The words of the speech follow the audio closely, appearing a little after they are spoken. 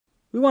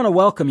We want to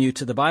welcome you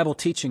to the Bible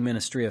teaching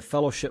ministry of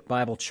Fellowship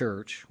Bible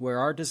Church, where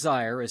our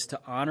desire is to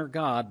honor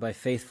God by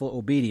faithful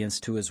obedience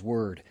to His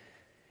Word.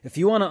 If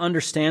you want to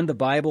understand the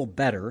Bible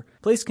better,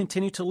 please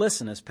continue to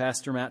listen as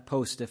Pastor Matt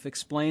Postiff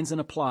explains and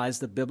applies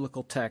the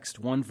biblical text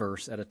one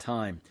verse at a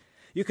time.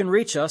 You can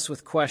reach us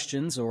with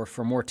questions or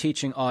for more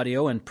teaching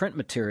audio and print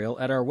material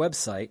at our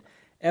website,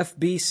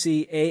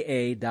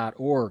 fbcaa.org.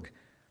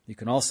 You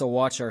can also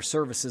watch our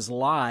services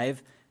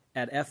live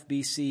at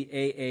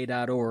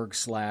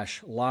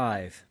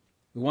fbcaa.org/live.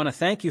 We want to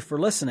thank you for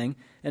listening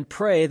and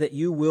pray that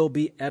you will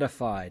be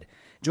edified.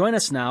 Join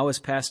us now as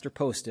Pastor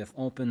Postiff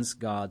opens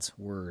God's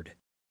Word.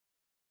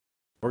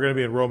 We're going to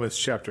be in Romans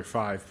chapter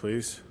 5,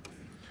 please.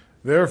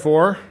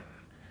 Therefore,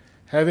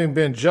 having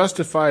been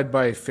justified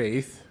by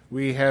faith,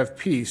 we have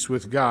peace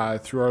with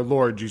God through our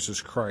Lord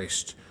Jesus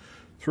Christ,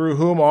 through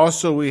whom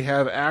also we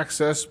have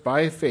access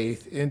by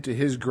faith into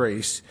His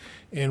grace,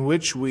 in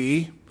which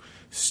we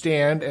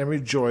stand and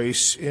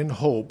rejoice in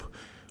hope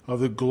of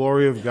the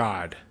glory of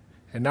God.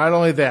 And not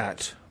only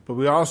that, but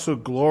we also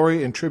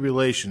glory in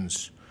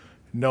tribulations,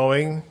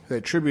 knowing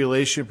that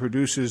tribulation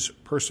produces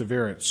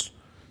perseverance,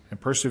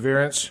 and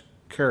perseverance,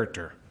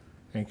 character,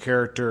 and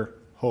character,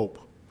 hope.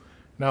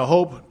 Now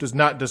hope does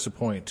not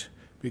disappoint,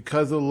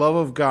 because the love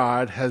of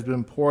God has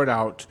been poured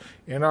out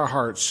in our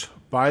hearts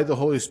by the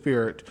Holy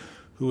Spirit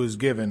who is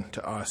given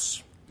to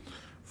us.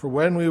 For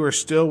when we were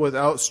still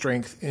without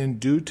strength, in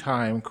due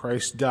time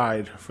Christ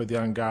died for the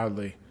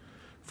ungodly.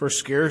 For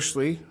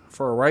scarcely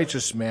for a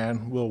righteous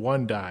man will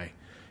one die,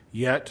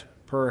 yet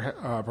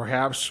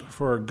perhaps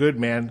for a good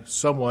man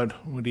someone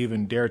would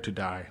even dare to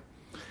die.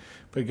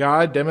 But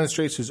God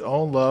demonstrates His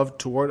own love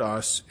toward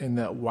us in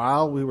that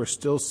while we were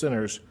still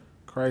sinners,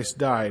 Christ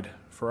died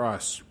for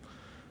us.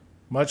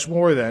 Much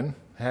more then,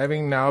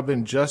 having now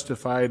been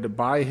justified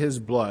by His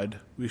blood,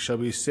 we shall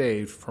be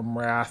saved from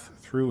wrath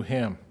through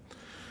Him.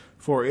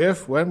 For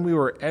if, when we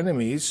were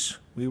enemies,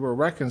 we were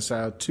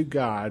reconciled to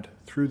God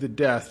through the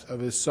death of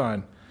His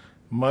Son,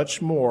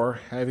 much more,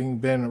 having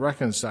been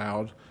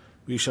reconciled,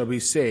 we shall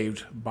be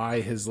saved by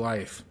His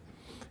life.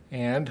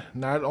 And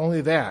not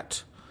only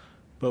that,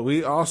 but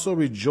we also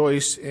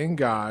rejoice in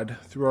God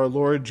through our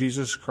Lord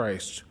Jesus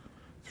Christ,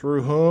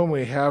 through whom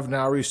we have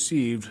now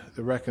received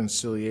the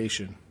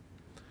reconciliation.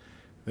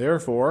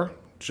 Therefore,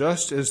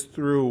 just as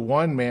through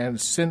one man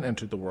sin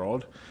entered the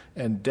world,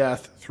 and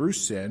death through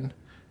sin,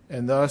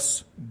 and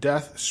thus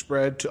death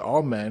spread to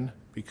all men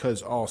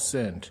because all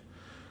sinned.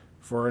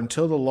 For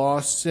until the law,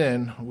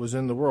 sin was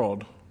in the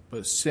world,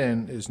 but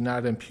sin is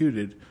not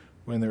imputed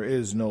when there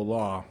is no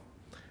law.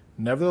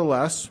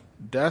 Nevertheless,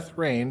 death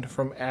reigned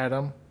from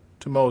Adam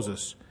to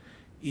Moses,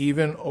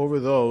 even over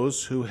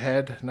those who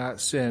had not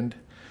sinned,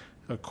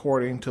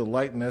 according to the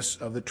likeness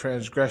of the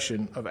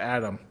transgression of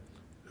Adam,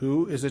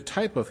 who is a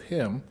type of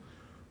him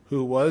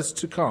who was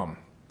to come.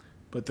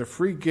 But the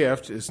free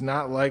gift is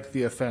not like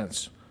the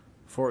offense.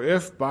 For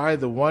if by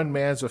the one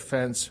man's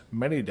offense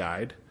many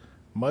died,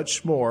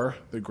 much more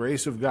the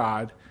grace of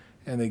God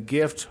and the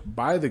gift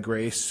by the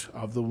grace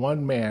of the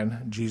one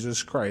man,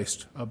 Jesus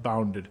Christ,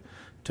 abounded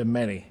to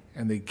many.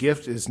 And the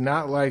gift is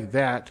not like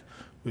that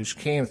which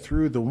came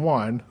through the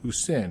one who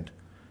sinned.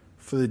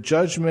 For the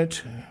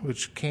judgment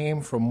which came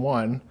from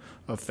one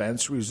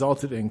offense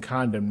resulted in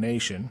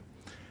condemnation,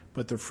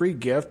 but the free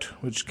gift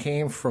which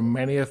came from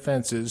many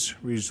offenses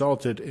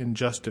resulted in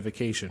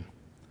justification.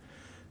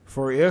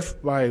 For if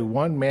by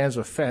one man's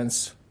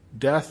offense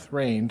death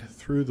reigned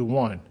through the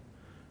one,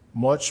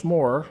 much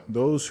more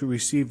those who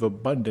receive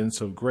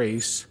abundance of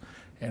grace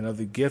and of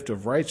the gift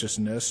of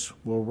righteousness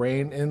will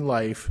reign in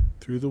life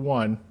through the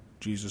one,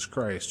 Jesus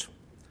Christ.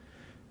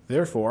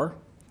 Therefore,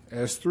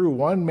 as through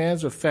one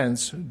man's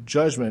offense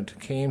judgment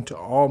came to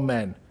all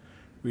men,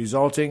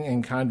 resulting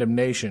in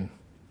condemnation,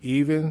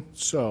 even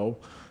so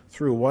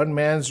through one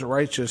man's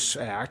righteous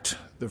act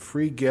the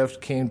free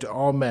gift came to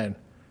all men,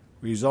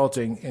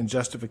 resulting in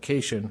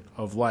justification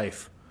of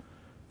life.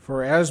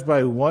 For as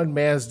by one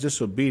man's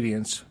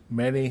disobedience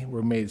many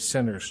were made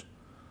sinners,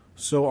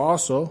 so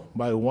also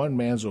by one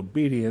man's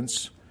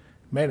obedience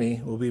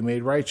many will be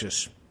made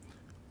righteous.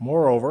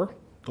 Moreover,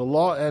 the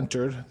law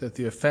entered that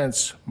the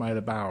offense might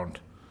abound.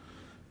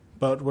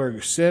 But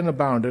where sin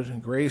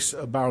abounded, grace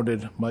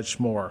abounded much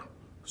more,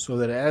 so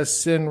that as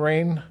sin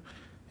reigned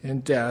in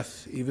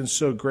death, even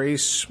so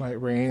grace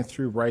might reign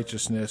through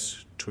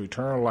righteousness to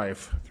eternal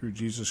life through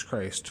Jesus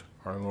Christ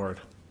our Lord.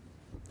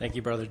 Thank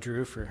you, Brother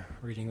Drew, for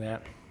reading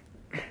that.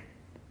 I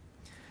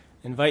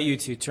invite you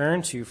to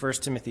turn to 1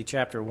 Timothy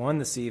chapter 1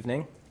 this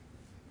evening.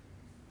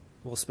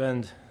 We'll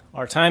spend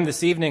our time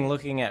this evening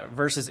looking at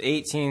verses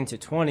 18 to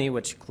 20,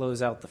 which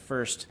close out the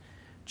first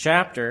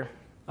chapter,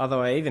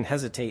 although I even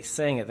hesitate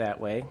saying it that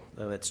way,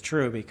 though it's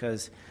true,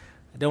 because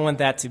I don't want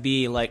that to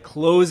be like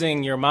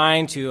closing your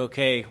mind to,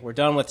 okay, we're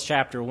done with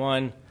chapter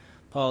 1.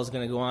 Paul's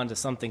going to go on to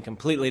something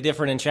completely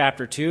different in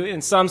chapter 2.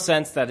 In some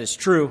sense, that is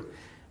true.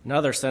 In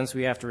another sense,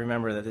 we have to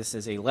remember that this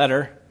is a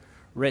letter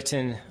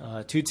written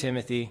to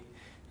Timothy,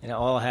 and it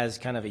all has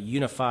kind of a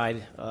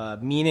unified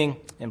meaning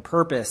and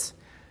purpose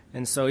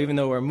And so even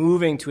though we're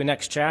moving to a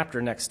next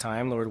chapter next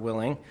time, Lord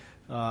willing,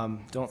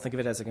 don't think of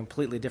it as a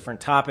completely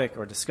different topic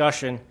or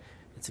discussion.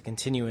 It's a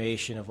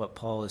continuation of what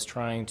Paul is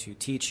trying to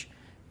teach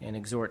and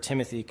exhort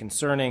Timothy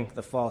concerning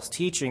the false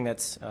teaching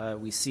that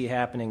we see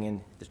happening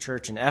in the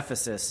church in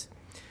Ephesus.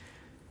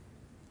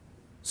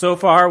 So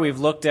far, we've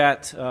looked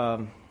at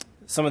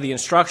some of the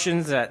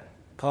instructions that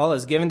Paul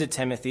has given to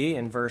Timothy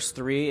in verse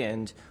 3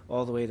 and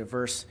all the way to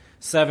verse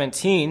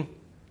 17.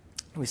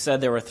 We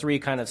said there were three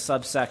kind of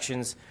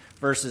subsections.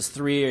 Verses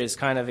 3 is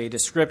kind of a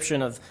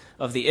description of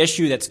the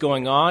issue that's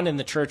going on in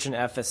the church in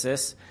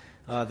Ephesus.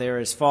 There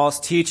is false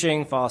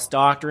teaching, false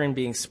doctrine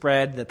being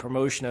spread, the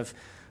promotion of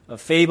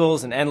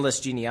fables and endless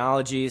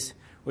genealogies,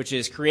 which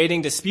is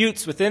creating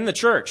disputes within the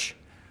church,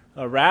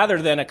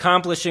 rather than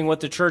accomplishing what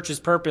the church's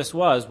purpose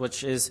was,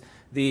 which is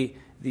the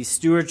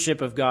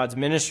stewardship of God's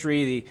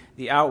ministry,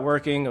 the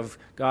outworking of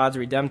God's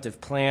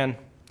redemptive plan.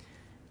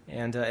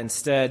 And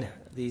instead,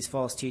 these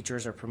false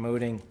teachers are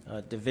promoting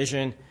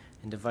division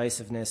and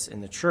divisiveness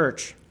in the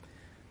church.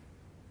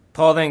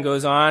 Paul then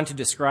goes on to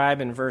describe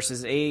in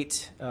verses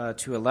 8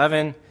 to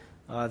 11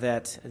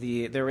 that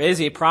there is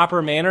a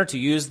proper manner to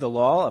use the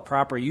law, a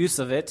proper use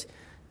of it,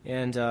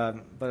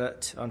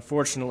 but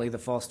unfortunately the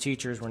false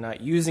teachers were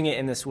not using it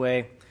in this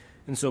way,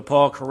 and so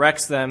Paul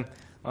corrects them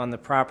on the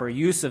proper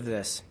use of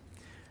this.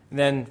 And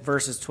then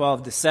verses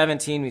 12 to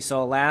 17, we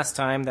saw last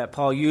time that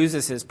Paul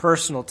uses his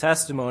personal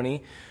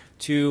testimony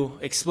to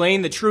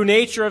explain the true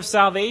nature of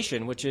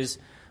salvation, which is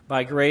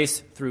by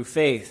grace through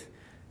faith,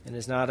 and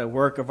is not a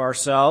work of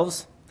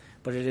ourselves,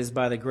 but it is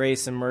by the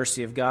grace and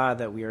mercy of God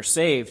that we are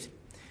saved.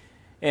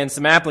 And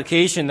some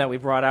application that we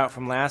brought out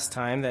from last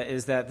time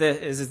is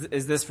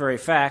this very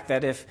fact,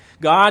 that if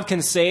God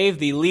can save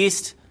the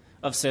least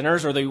of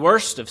sinners or the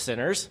worst of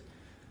sinners,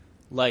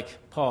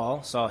 like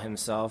Paul saw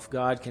himself,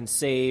 God can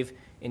save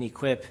and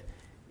equip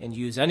and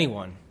use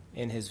anyone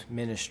in his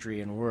ministry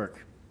and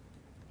work.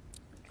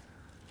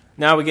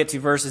 Now we get to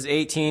verses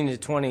 18 to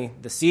 20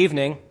 this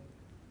evening.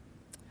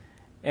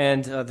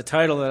 And the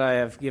title that I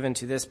have given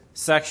to this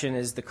section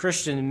is The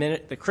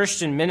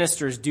Christian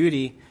Minister's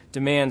Duty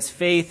Demands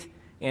Faith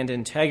and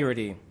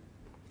Integrity.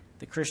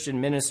 The Christian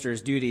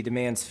minister's duty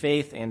demands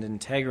faith and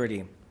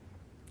integrity.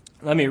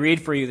 Let me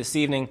read for you this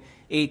evening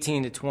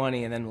 18 to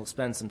 20, and then we'll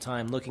spend some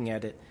time looking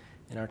at it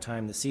in our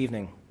time this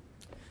evening.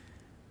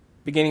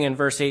 Beginning in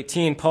verse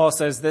 18, Paul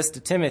says this to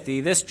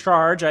Timothy, "This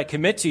charge I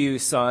commit to you,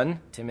 son,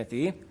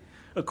 Timothy,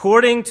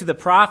 according to the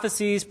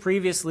prophecies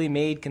previously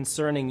made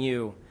concerning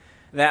you,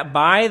 that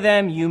by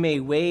them you may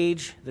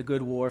wage the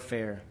good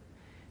warfare,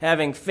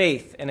 having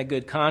faith and a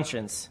good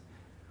conscience,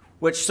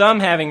 which some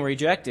having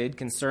rejected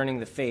concerning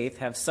the faith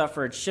have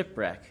suffered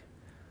shipwreck,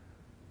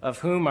 of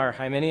whom are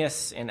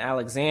Hymenaeus and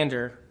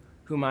Alexander,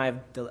 whom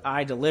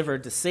I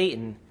delivered to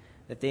Satan,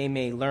 that they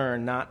may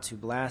learn not to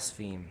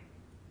blaspheme."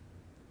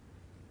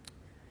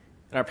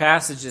 In our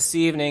passage this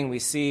evening, we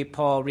see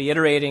Paul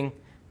reiterating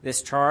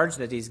this charge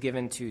that he's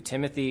given to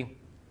Timothy.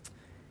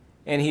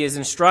 And he is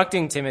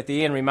instructing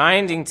Timothy and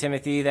reminding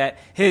Timothy that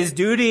his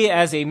duty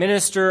as a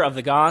minister of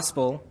the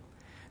gospel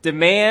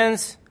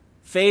demands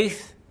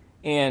faith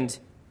and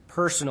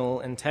personal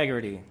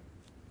integrity.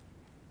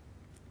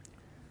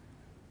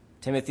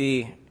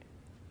 Timothy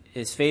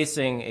is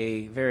facing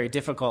a very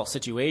difficult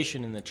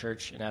situation in the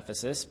church in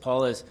Ephesus.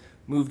 Paul has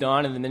moved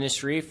on in the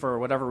ministry for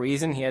whatever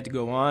reason. He had to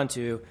go on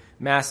to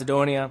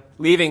Macedonia,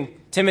 leaving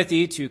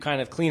Timothy to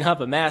kind of clean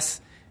up a mess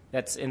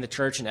that's in the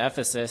church in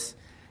Ephesus.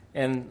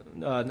 And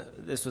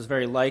this was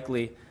very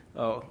likely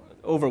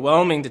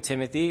overwhelming to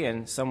Timothy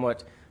and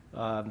somewhat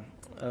of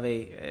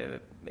a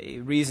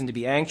reason to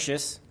be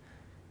anxious.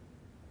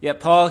 Yet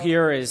Paul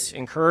here is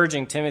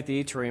encouraging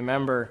Timothy to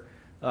remember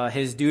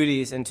his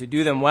duties and to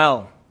do them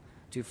well,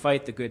 to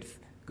fight the good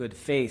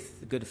faith,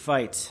 the good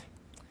fight,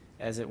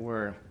 as it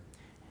were.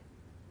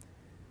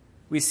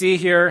 We see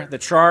here the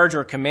charge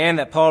or command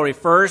that Paul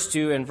refers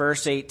to in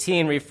verse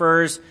 18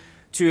 refers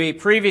to a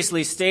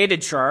previously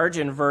stated charge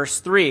in verse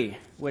 3,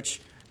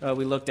 which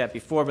we looked at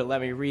before, but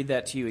let me read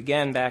that to you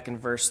again back in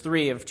verse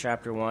 3 of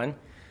chapter 1.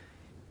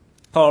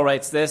 Paul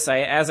writes this,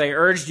 "As I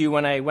urged you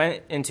when I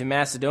went into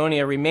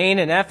Macedonia, remain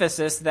in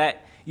Ephesus,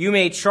 that you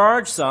may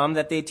charge some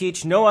that they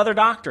teach no other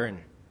doctrine,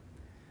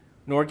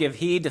 nor give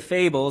heed to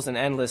fables and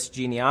endless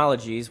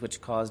genealogies,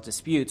 which cause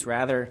disputes,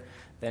 rather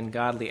than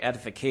godly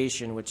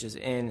edification, which is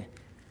in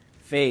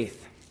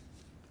faith."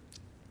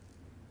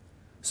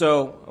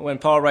 So when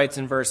Paul writes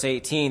in verse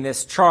 18,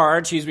 this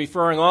charge, he's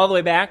referring all the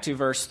way back to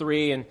verse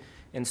 3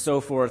 and so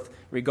forth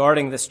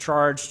regarding this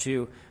charge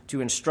to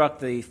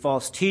instruct the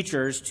false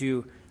teachers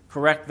to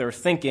correct their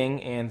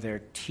thinking and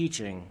their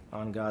teaching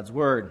on God's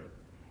word.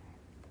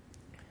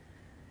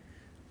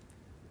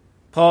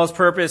 Paul's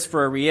purpose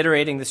for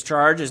reiterating this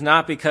charge is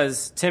not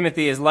because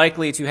Timothy is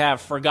likely to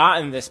have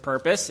forgotten this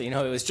purpose. It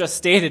was just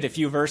stated a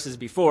few verses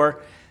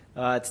before.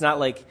 It's not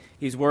like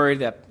he's worried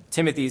that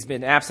Timothy's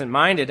been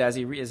absent-minded as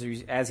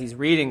he's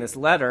reading this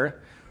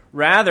letter.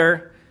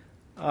 Rather,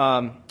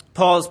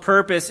 Paul's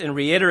purpose in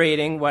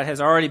reiterating what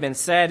has already been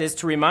said is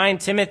to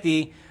remind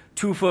Timothy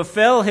to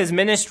fulfill his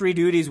ministry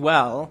duties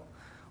well,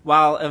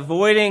 while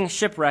avoiding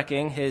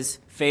shipwrecking his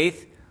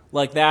faith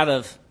like that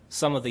of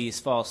some of these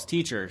false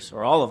teachers,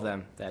 or all of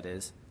them, that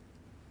is.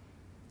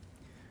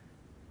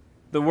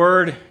 The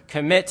word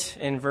commit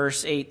in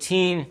verse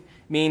 18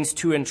 means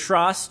to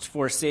entrust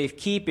for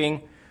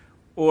safekeeping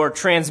or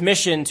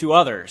transmission to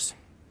others.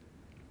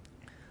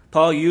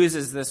 Paul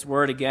uses this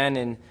word again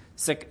in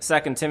 2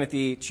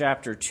 Timothy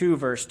chapter 2,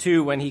 verse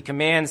 2, when he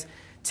commands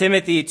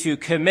Timothy to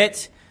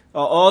commit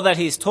all that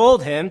he's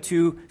told him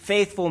to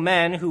faithful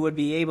men who would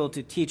be able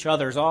to teach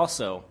others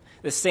also.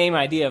 The same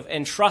idea of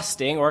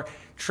entrusting or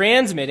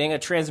transmitting, a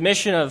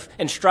transmission of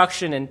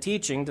instruction and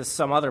teaching to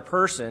some other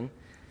person,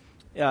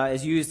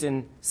 is used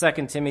in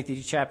 2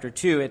 Timothy chapter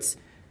 2. It's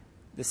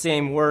the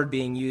same word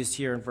being used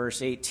here in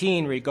verse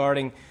 18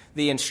 regarding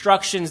the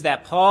instructions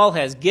that Paul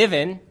has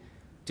given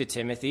to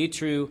Timothy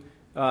to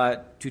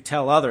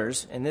tell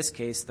others, in this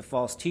case, the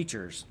false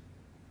teachers,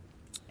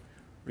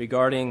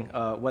 regarding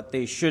what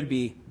they should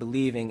be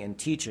believing and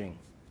teaching,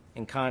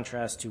 in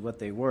contrast to what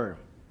they were.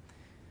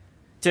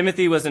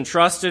 Timothy was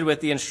entrusted with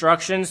the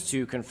instructions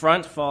to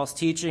confront false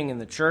teaching in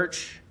the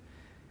church.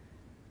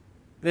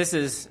 This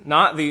is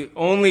not the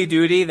only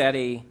duty that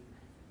a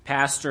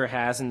pastor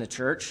has in the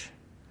church.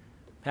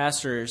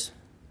 Pastors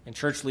and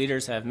church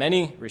leaders have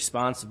many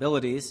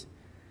responsibilities.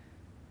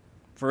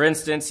 For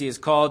instance, he is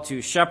called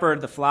to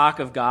shepherd the flock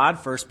of God.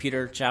 1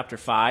 Peter chapter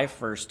 5,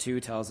 verse 2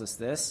 tells us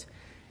this.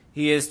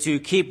 He is to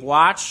keep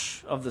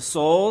watch of the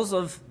souls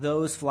of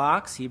those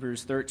flocks,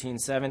 Hebrews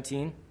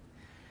 13:17.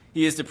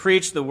 He is to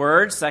preach the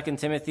word, 2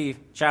 Timothy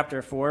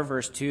chapter 4,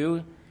 verse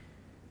 2,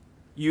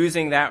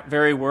 using that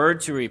very word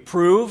to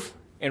reprove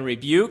and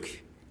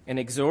rebuke and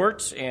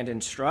exhort and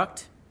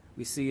instruct.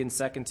 We see in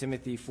 2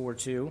 Timothy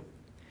 4:2.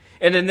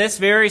 And in this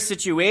very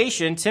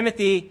situation,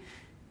 Timothy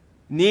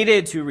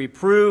needed to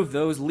reprove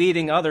those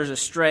leading others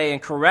astray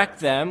and correct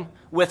them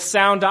with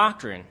sound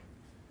doctrine,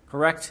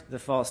 correct the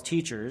false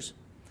teachers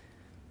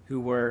who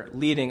were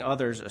leading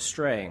others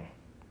astray.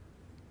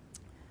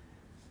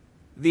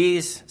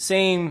 These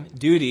same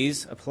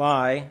duties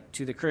apply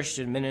to the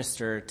Christian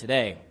minister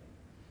today.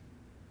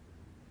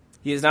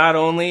 He is not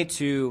only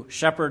to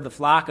shepherd the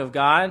flock of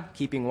God,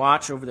 keeping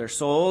watch over their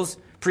souls,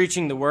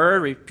 preaching the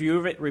word,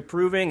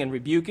 reproving and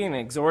rebuking and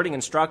exhorting,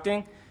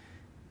 instructing.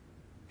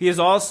 He is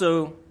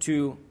also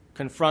to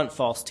confront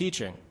false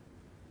teaching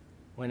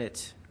when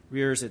it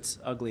rears its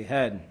ugly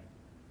head.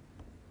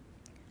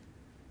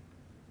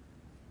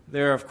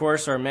 There, of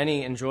course, are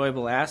many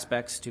enjoyable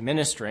aspects to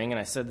ministering, and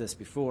I said this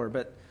before,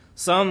 but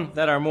some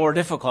that are more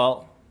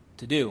difficult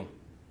to do.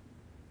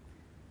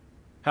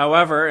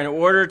 However, in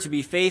order to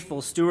be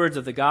faithful stewards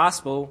of the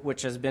gospel,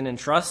 which has been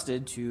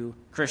entrusted to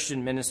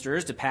Christian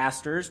ministers, to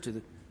pastors, to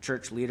the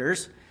church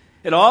leaders,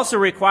 it also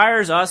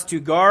requires us to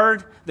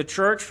guard the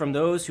church from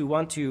those who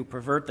want to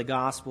pervert the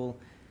gospel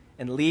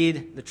and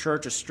lead the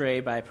church astray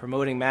by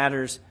promoting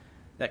matters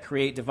that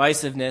create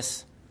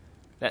divisiveness,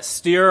 that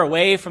steer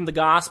away from the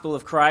gospel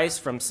of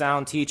Christ, from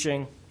sound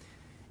teaching,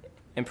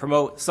 and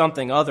promote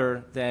something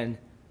other than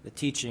the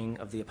teaching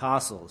of the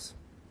apostles.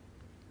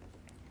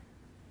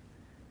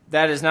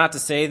 That is not to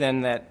say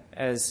then that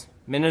as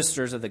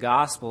ministers of the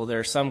gospel,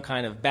 there's some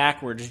kind of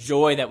backwards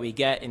joy that we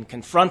get in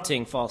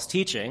confronting false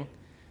teaching.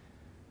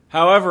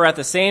 However, at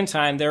the same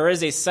time, there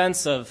is a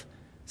sense of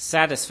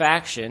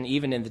satisfaction,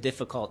 even in the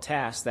difficult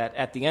task, that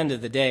at the end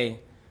of the day,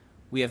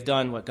 we have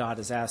done what God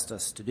has asked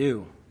us to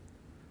do.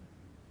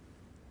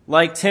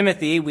 Like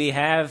Timothy, we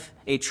have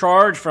a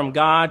charge from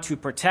God to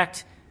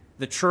protect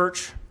the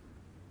church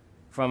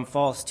from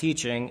false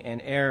teaching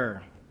and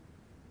error.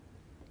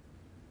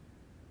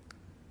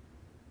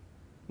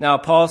 Now,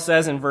 Paul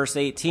says in verse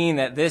 18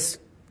 that this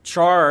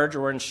charge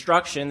or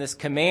instruction, this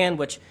command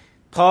which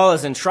Paul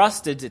has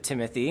entrusted to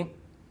Timothy,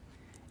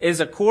 is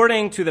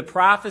according to the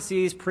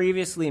prophecies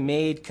previously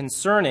made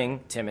concerning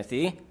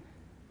Timothy,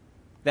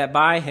 that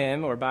by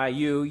him or by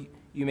you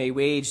may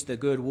wage the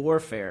good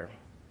warfare.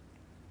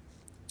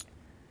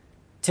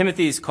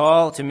 Timothy's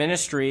call to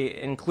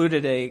ministry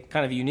included a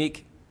kind of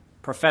unique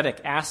prophetic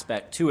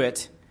aspect to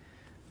it.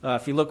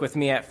 If you look with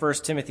me at 1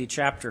 Timothy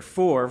chapter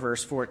 4,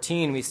 verse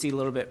 14, we see a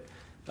little bit,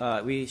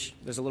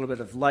 there's a little bit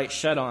of light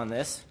shed on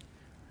this.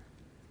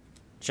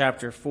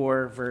 Chapter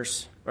 4,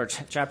 verse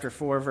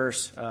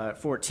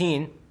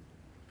 14.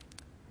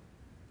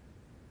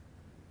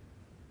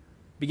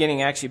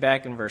 Beginning actually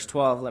back in verse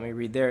 12, let me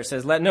read there. It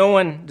says, "Let no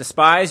one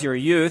despise your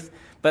youth,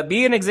 but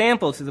be an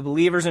example to the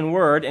believers in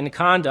word, in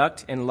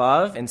conduct, in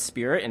love, in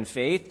spirit, in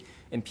faith,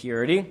 in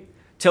purity.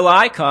 Till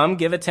I come,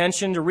 give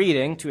attention to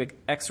reading, to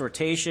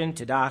exhortation,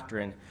 to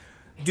doctrine.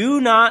 Do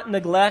not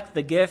neglect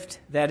the gift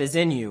that is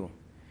in you,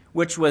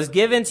 which was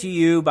given to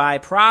you by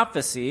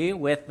prophecy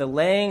with the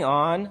laying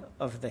on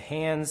of the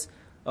hands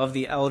of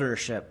the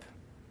eldership."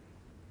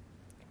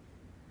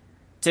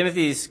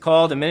 Timothy's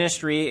call to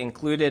ministry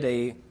included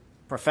a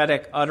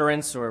prophetic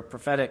utterance or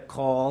prophetic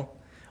call,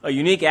 a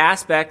unique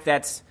aspect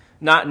that's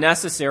not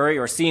necessary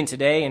or seen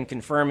today in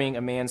confirming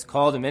a man's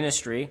call to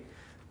ministry.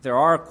 There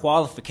are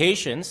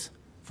qualifications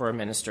for a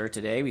minister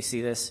today. We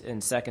see this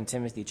in 2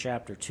 Timothy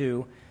chapter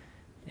 2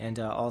 and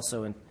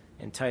also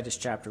in Titus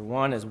chapter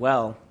 1 as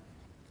well.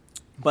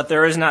 But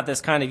there is not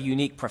this kind of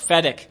unique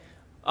prophetic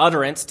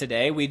utterance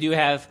today. We do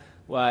have,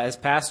 as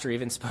Pastor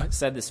even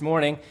said this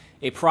morning,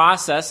 a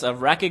process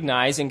of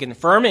recognizing,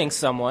 confirming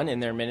someone in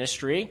their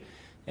ministry,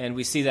 and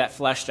we see that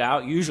fleshed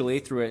out usually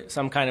through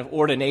some kind of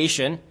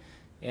ordination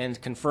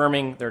and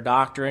confirming their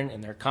doctrine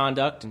and their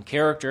conduct and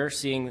character,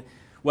 seeing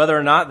whether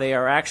or not they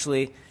are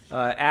actually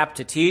apt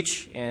to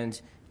teach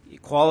and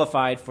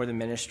qualified for the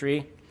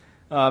ministry.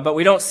 But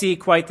we don't see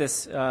quite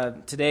this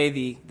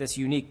today, this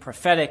unique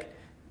prophetic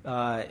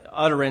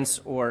utterance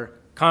or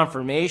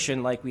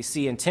confirmation like we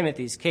see in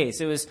Timothy's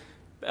case. It was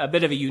a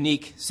bit of a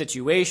unique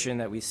situation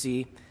that we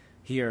see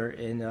here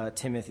in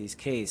Timothy's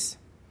case.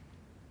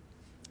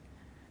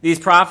 These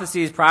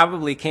prophecies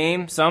probably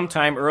came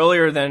sometime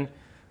earlier than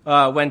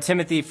when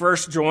Timothy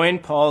first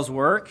joined Paul's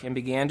work and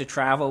began to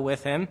travel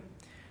with him.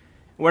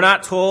 We're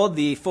not told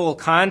the full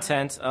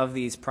content of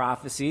these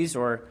prophecies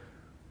or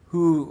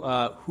who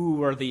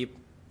were the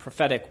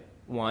prophetic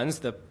ones,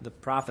 the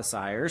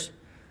prophesiers.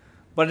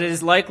 But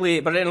it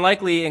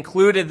likely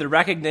included the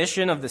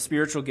recognition of the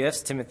spiritual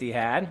gifts Timothy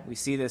had. We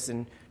see this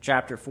in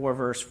chapter 4,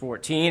 verse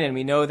 14, and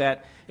we know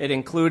that it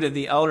included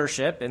the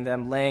eldership and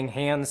them laying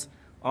hands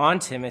on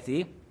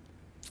Timothy,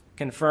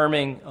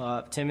 confirming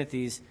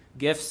Timothy's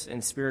gifts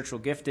and spiritual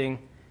gifting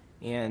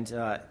and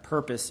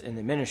purpose in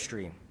the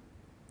ministry.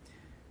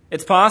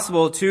 It's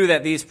possible, too,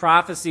 that these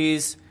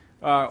prophecies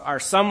are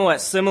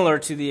somewhat similar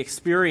to the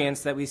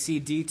experience that we see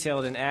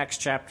detailed in Acts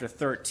chapter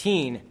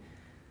 13,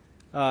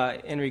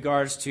 in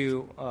regards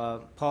to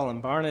Paul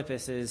and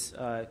Barnabas'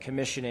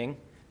 commissioning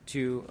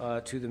to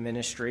the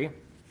ministry.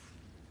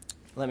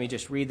 Let me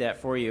just read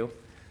that for you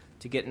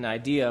to get an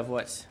idea of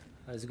what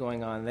is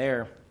going on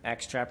there.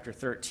 Acts chapter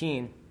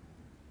 13.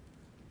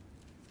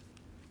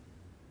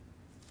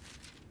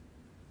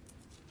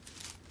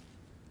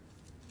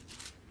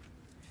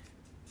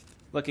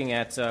 Looking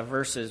at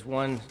verses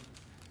 1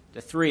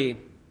 to 3,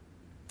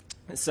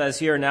 it says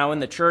here, "Now in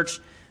the church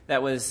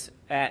that was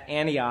at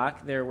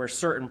Antioch, there were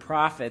certain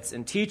prophets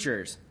and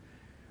teachers,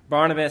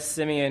 Barnabas,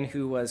 Simeon,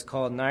 who was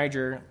called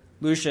Niger,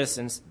 Lucius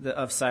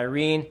of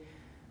Cyrene,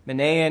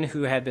 Manaen,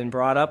 who had been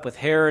brought up with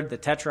Herod the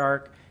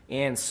Tetrarch,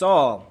 and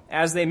Saul.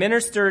 As they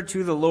ministered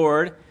to the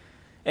Lord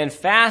and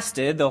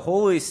fasted, the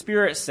Holy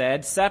Spirit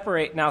said,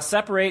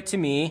 separate to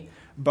me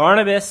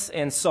Barnabas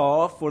and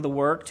Saul for the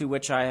work to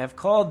which I have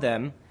called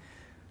them.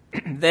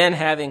 Then,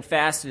 having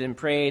fasted and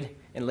prayed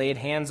and laid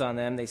hands on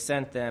them, they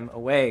sent them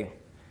away."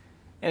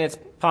 And it's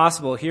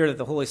possible here that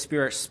the Holy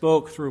Spirit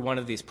spoke through one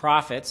of these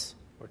prophets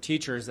or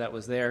teachers that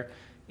was there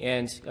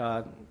and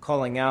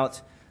calling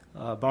out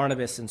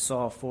Barnabas and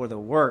Saul for the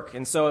work.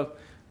 And so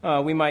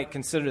we might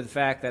consider the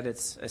fact that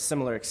it's a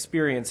similar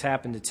experience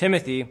happened to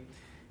Timothy,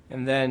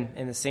 and then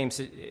in the same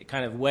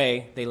kind of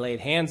way, they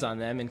laid hands on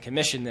them and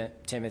commissioned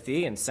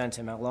Timothy and sent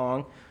him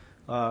along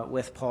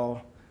with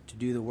Paul to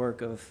do the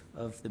work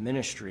of the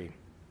ministry.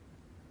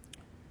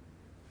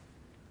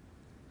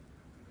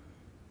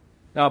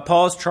 Now,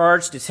 Paul's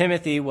charge to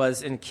Timothy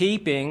was in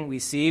keeping, we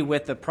see,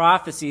 with the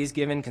prophecies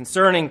given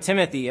concerning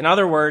Timothy. In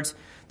other words,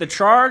 the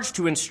charge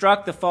to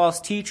instruct the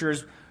false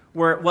teachers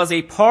was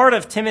a part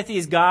of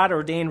Timothy's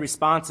God-ordained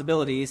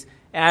responsibilities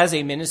as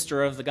a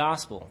minister of the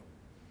gospel.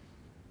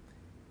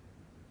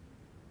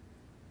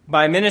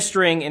 By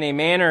ministering in a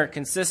manner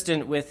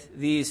consistent with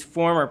these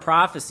former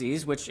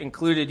prophecies, which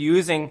included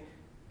using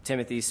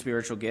Timothy's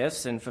spiritual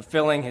gifts and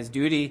fulfilling his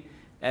duty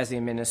as a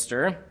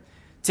minister,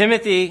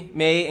 Timothy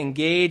may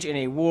engage in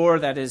a war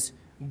that is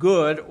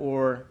good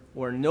or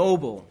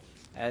noble,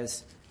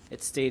 as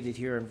it's stated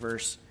here in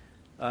verse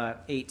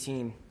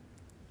 18.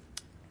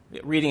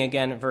 Reading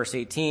again in verse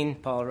 18,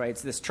 Paul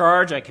writes, "This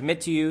charge I commit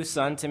to you,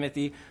 son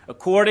Timothy,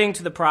 according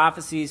to the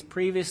prophecies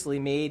previously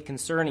made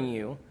concerning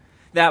you,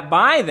 that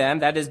by them,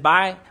 that is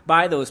by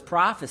those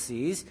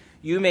prophecies,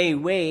 you may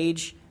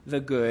wage the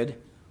good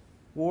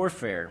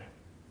warfare."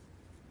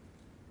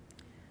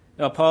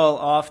 Now, Paul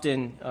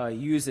often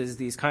uses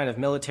these kind of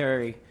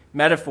military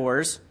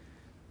metaphors.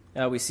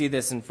 We see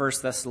this in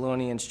 1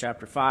 Thessalonians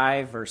chapter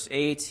 5, verse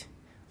 8,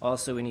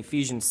 also in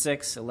Ephesians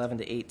 6, 11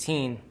 to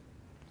 18.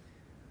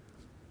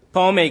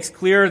 Paul makes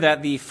clear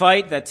that the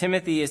fight that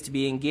Timothy is to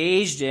be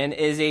engaged in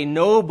is a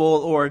noble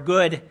or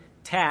good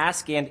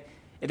task, and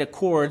it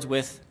accords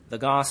with the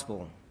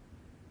gospel.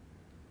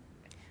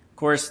 Of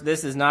course,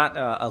 this is not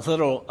a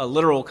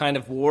literal kind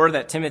of war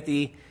that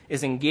Timothy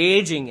is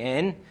engaging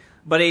in,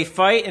 but a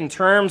fight in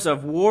terms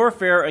of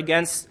warfare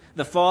against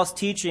the false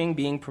teaching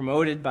being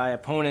promoted by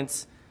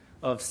opponents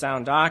of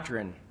sound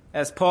doctrine.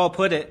 As Paul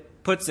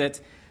puts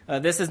it,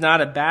 this is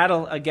not a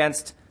battle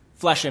against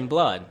flesh and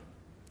blood.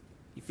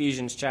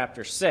 Ephesians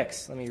chapter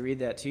 6. Let me read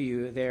that to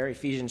you there.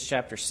 Ephesians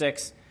chapter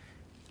 6.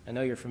 I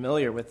know you're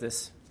familiar with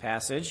this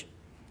passage.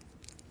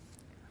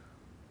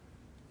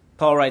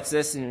 Paul writes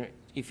this in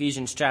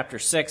Ephesians chapter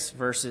 6,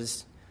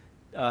 verses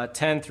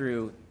 10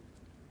 through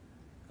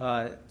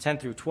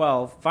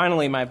 12.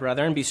 "Finally, my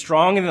brethren, be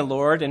strong in the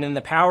Lord and in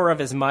the power of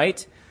his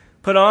might.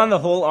 Put on the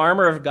whole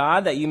armor of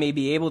God, that you may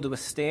be able to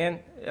stand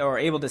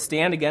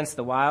against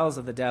the wiles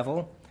of the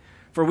devil.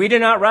 For we do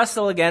not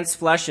wrestle against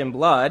flesh and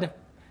blood.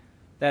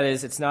 That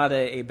is, it's not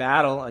a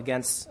battle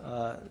against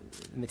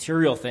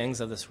material things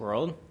of this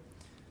world,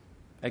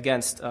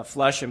 against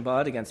flesh and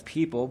blood, against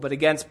people, but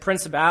against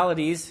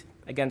principalities,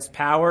 against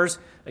powers,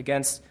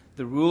 against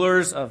the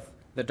rulers of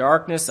the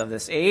darkness of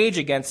this age,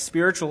 against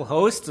spiritual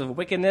hosts of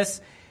wickedness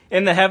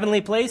in the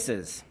heavenly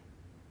places.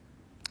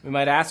 We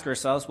might ask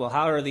ourselves, well,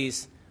 how are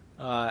these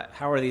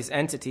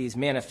entities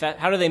manifest?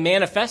 How do they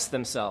manifest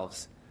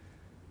themselves?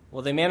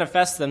 Well, they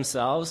manifest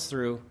themselves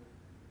through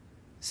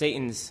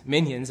Satan's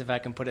minions, if I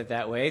can put it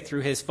that way,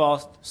 through his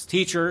false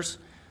teachers,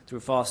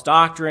 through false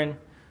doctrine,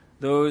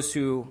 those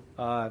who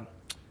 1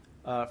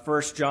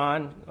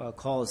 John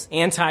calls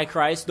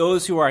Antichrist,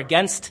 those who are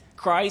against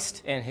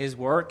Christ and his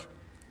work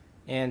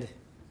and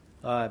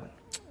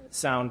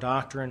sound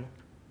doctrine.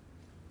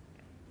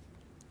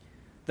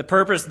 The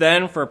purpose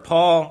then for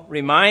Paul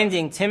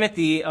reminding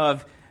Timothy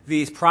of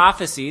these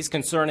prophecies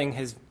concerning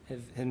his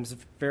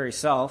very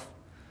self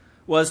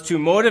was to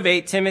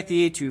motivate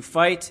Timothy to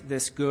fight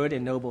this good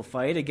and noble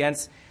fight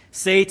against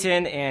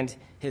Satan and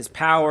his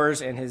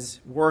powers and his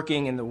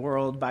working in the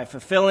world by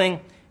fulfilling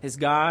his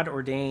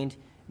God-ordained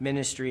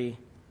ministry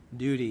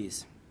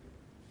duties.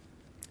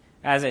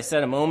 As I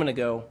said a moment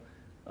ago,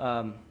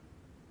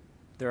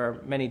 there are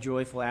many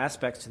joyful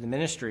aspects to the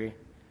ministry,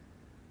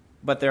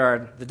 but there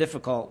are the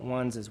difficult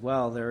ones as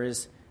well. There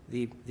is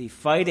the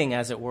fighting,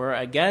 as it were,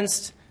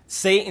 against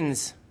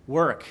Satan's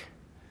work,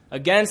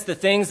 against the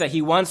things that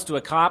he wants to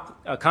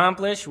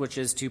accomplish, which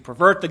is to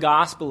pervert the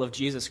gospel of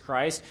Jesus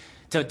Christ,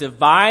 to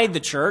divide the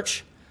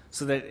church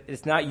so that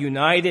it's not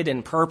united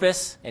in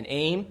purpose and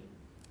aim.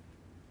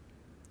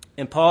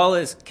 And Paul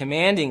is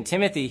commanding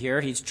Timothy here.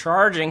 He's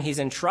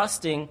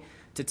entrusting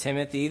to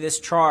Timothy this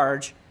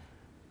charge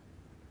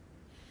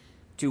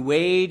to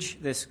wage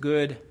this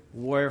good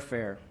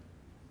warfare,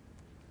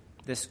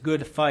 this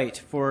good fight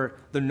for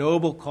the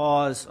noble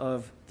cause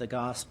of the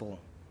gospel.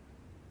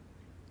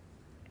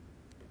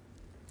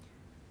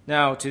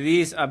 Now, to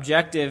these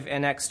objective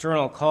and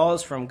external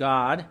calls from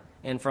God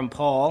and from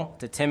Paul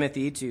to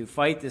Timothy to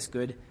fight this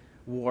good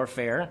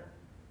warfare,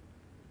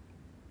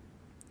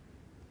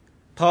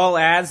 Paul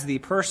adds the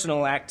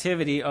personal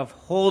activity of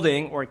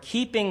holding or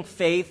keeping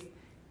faith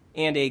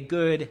and a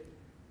good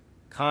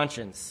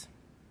conscience.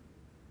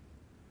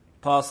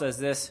 Paul says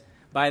this,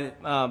 by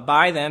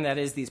them, that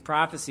is, these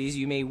prophecies,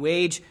 you may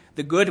wage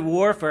the good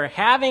warfare,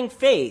 having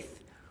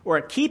faith or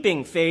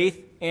keeping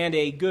faith and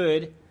a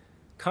good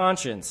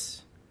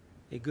conscience.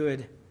 A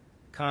good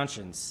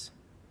conscience.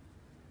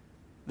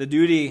 The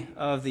duty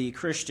of the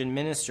Christian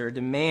minister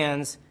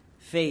demands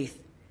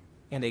faith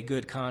and a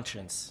good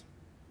conscience.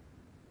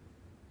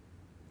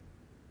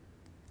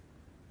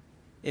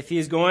 If he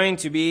is going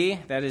to be,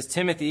 that is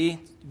Timothy,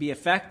 be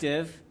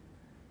effective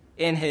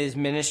in his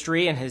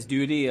ministry and his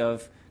duty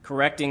of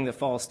correcting the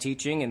false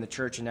teaching in the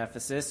church in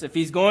Ephesus, if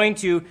he's going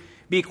to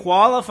be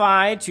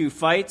qualified to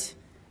fight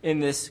in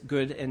this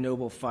good and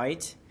noble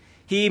fight,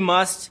 he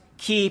must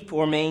keep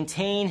or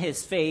maintain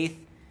his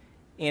faith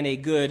and a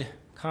good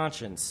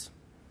conscience.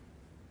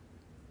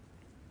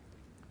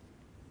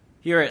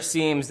 Here it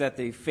seems that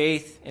the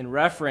faith in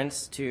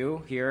reference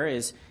to here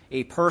is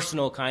a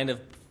personal kind of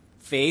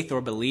faith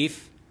or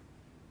belief,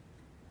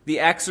 the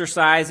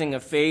exercising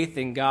of faith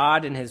in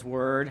God and his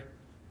word,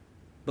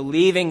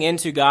 believing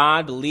into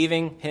God,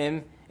 believing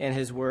him and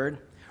his word,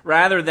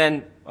 rather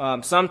than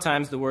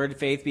sometimes the word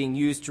faith being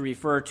used to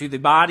refer to the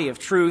body of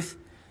truth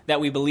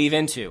that we believe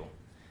into.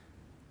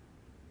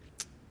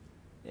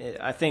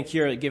 I think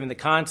here, given the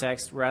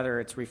context, rather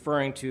it's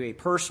referring to a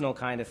personal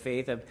kind of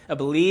faith, a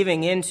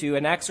believing into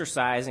and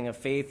exercising of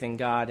faith in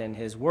God and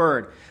his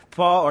word.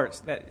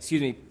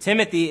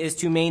 Timothy is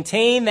to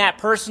maintain that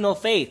personal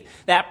faith,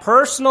 that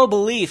personal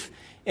belief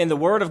in the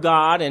word of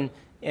God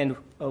and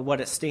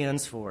what it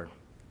stands for.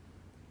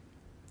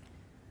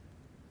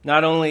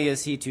 Not only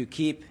is he to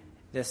keep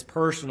this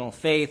personal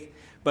faith,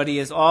 but he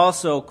is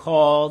also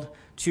called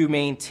to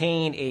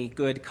maintain a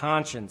good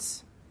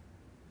conscience.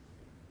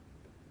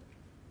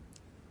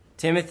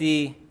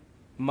 Timothy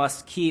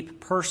must keep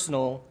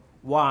personal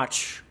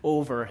watch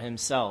over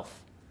himself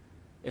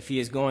if he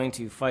is going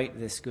to fight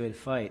this good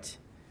fight.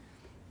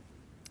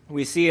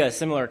 We see a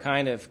similar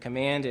kind of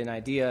command and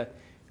idea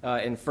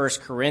in 1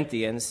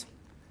 Corinthians.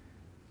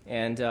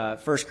 And 1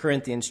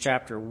 Corinthians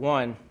chapter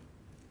 1,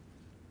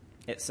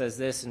 it says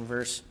this in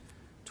verse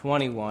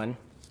 21.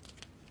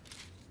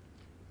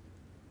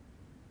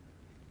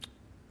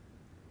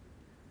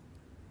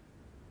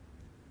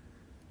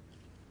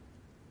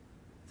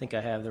 I think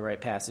I have the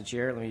right passage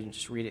here. Let me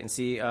just read it and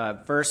see.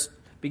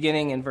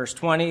 Beginning in verse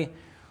 20.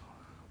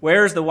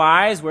 Where is the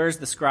wise? Where is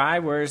the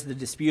scribe? Where is the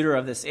disputer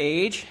of this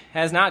age?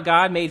 Has not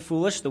God made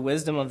foolish the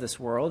wisdom of this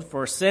world?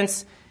 For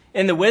since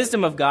in the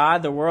wisdom of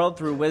God, the world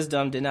through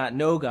wisdom did not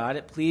know God,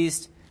 it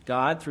pleased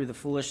God through the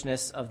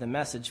foolishness of the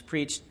message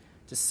preached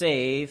to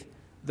save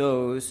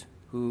those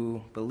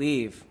who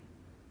believe.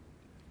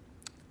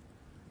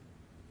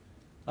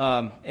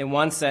 In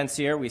one sense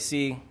here, we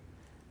see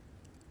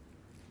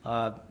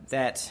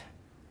that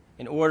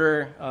in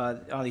order,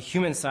 on the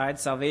human side,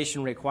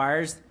 salvation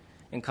requires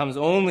and comes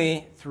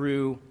only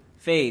through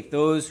faith,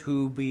 those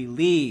who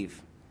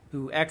believe,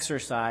 who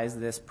exercise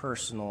this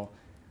personal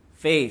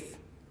faith.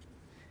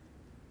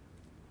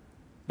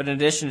 But in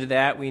addition to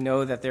that, we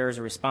know that there is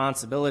a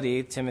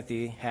responsibility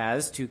Timothy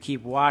has to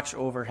keep watch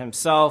over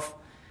himself.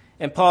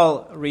 And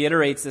Paul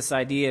reiterates this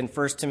idea in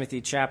 1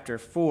 Timothy chapter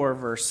 4,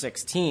 verse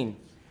 16.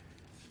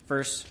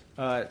 Verse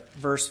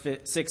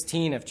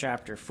 16 of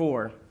chapter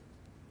 4.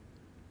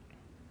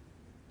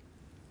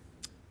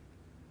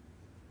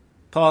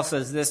 Paul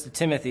says this to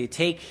Timothy,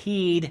 "Take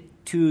heed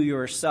to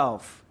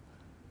yourself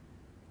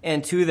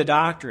and to the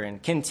doctrine.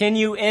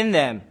 Continue in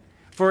them,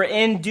 for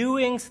in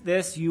doing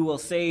this you will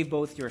save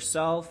both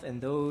yourself and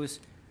those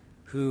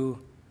who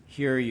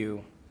hear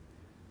you."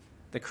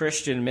 The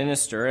Christian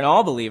minister, and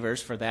all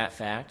believers for that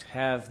fact,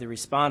 have the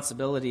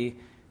responsibility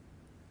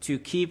to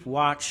keep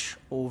watch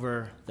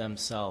over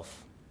themselves.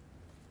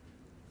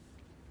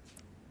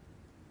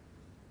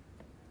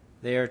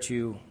 They are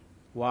to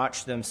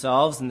watch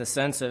themselves in the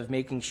sense of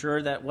making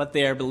sure that what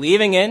they are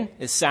believing in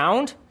is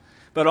sound,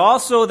 but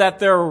also that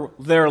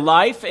their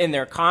life and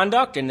their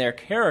conduct and their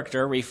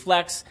character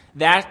reflects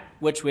that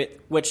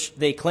which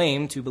they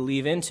claim to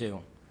believe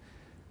into.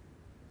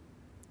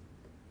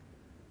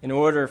 In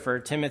order for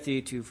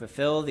Timothy to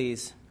fulfill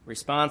these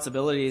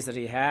responsibilities that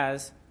he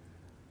has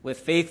with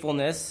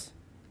faithfulness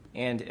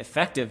and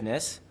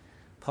effectiveness,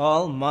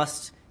 Paul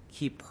must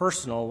keep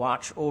personal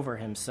watch over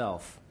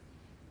himself.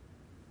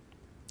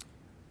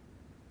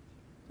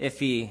 If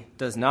he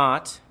does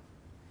not,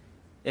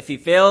 if he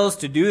fails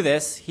to do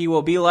this, he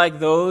will be like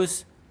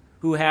those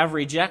who have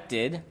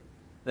rejected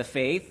the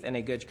faith and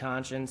a good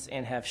conscience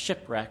and have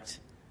shipwrecked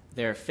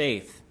their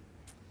faith.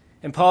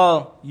 And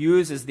Paul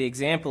uses the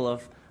example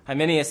of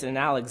Hymenaeus and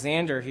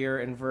Alexander here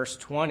in verse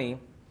 20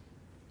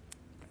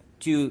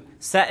 to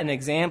set an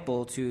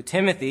example to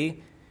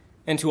Timothy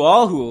and to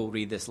all who will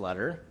read this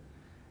letter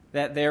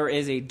that there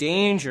is a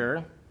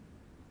danger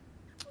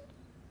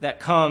that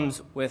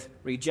comes with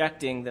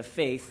rejecting the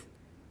faith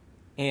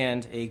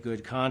and a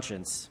good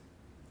conscience.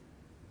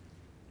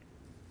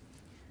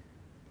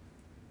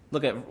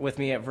 Look with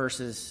me at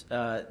verses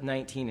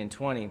 19 and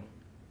 20.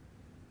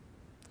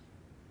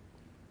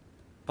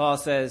 Paul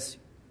says,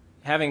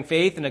 having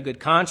faith and a good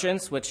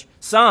conscience, which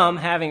some,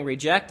 having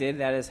rejected,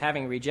 that is,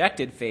 having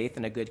rejected faith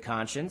and a good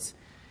conscience,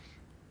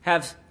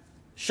 have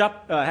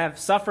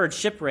suffered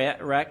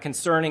shipwreck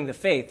concerning the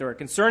faith, or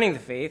concerning the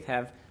faith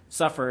have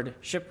suffered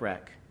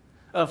shipwreck,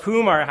 of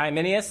whom are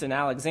Hymenaeus and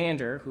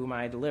Alexander, whom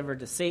I delivered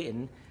to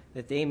Satan,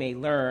 that they may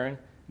learn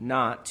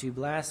not to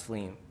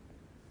blaspheme.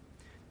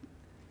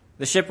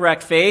 The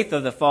shipwrecked faith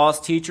of the false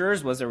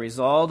teachers was a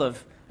result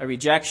of a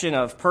rejection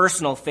of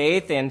personal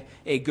faith and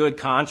a good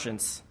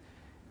conscience.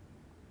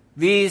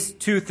 These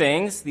two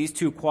things, these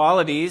two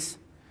qualities,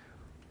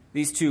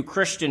 these two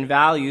Christian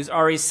values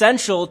are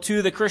essential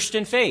to the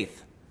Christian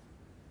faith.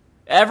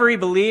 Every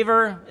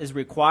believer is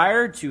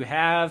required to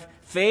have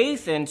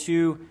faith and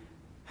to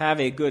have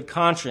a good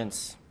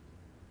conscience.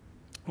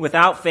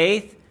 Without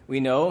faith, we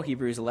know,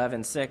 Hebrews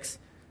 11:6,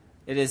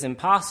 it is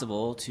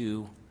impossible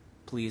to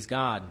please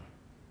God.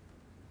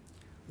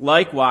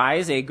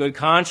 Likewise, a good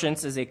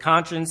conscience is a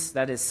conscience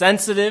that is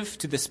sensitive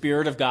to the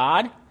Spirit of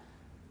God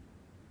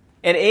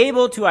and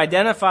able to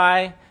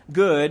identify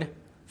good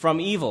from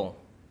evil.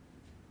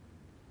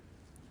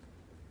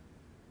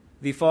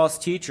 The false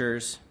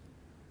teachers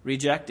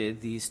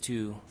rejected these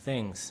two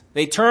things.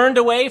 They turned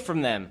away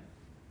from them.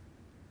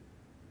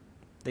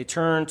 They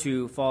turned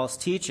to false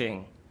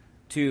teaching,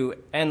 to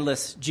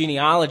endless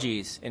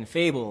genealogies and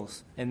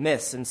fables and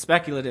myths and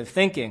speculative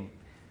thinking,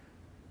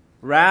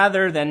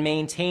 rather than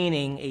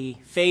maintaining a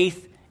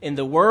faith in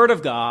the Word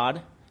of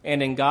God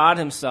and in God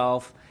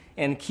Himself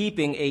and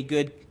keeping a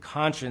good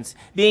conscience,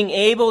 being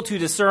able to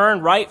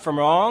discern right from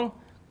wrong,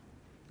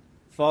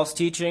 false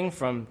teaching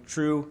from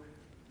true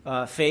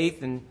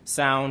faith and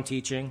sound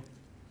teaching.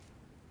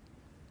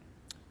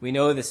 We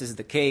know this is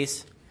the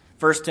case.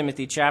 1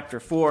 Timothy chapter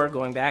 4,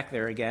 going back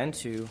there again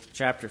to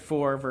chapter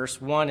 4,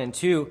 verse 1 and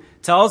 2,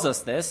 tells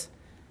us this.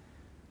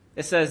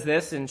 It says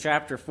this in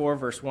chapter 4,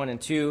 verse 1 and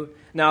 2.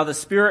 Now the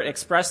Spirit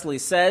expressly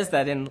says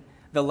that in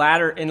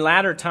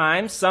latter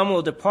times some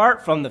will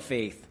depart from the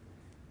faith,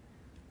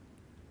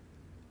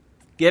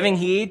 giving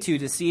heed to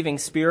deceiving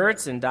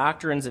spirits and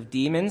doctrines of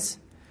demons,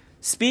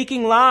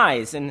 speaking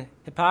lies and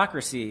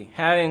hypocrisy,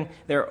 having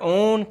their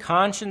own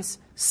conscience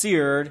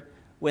seared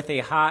with a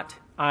hot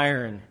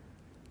iron,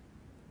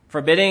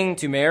 forbidding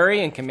to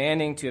marry and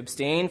commanding to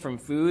abstain from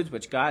foods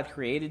which God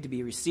created to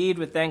be received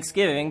with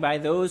thanksgiving by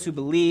those who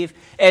believe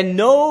and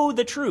know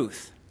the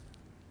truth.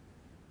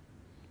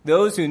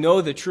 Those who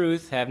know the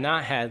truth have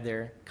not had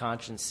their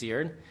conscience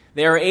seared.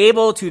 They are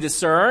able to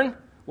discern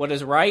what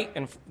is right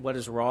and what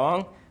is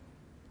wrong.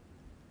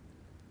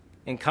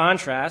 In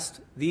contrast,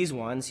 these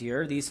ones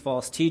here, these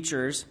false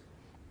teachers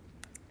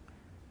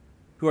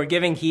who are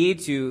giving heed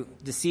to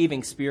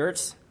deceiving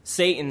spirits,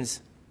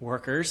 Satan's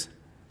workers,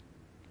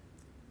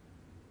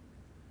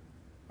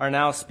 are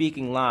now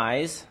speaking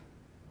lies,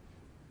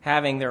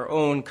 having their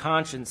own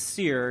conscience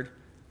seared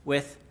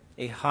with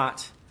a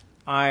hot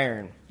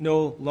iron,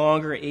 no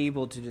longer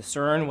able to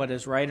discern what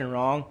is right and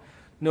wrong,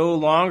 no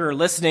longer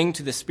listening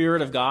to the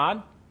Spirit of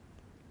God.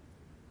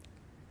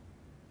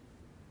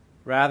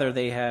 Rather,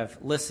 they have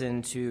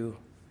listened to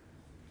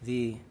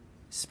the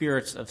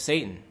spirits of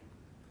Satan,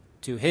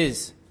 to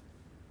his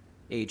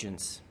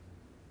agents.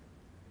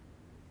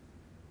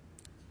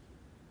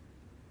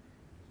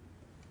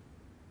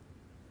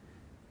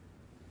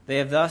 They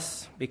have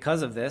thus,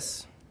 because of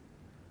this,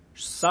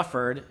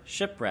 suffered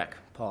shipwreck,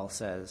 Paul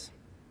says.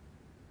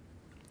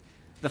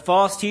 The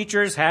false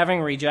teachers, having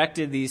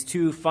rejected these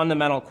two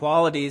fundamental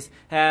qualities,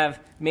 have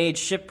made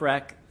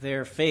shipwreck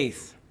their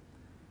faith.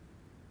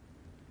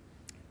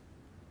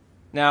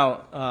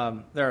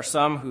 Now, there are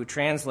some who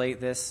translate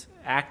this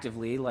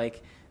actively,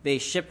 like they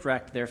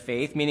shipwrecked their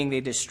faith, meaning they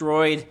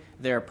destroyed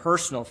their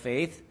personal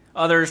faith.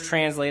 Others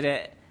translate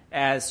it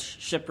as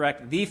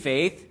shipwrecked the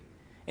faith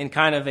in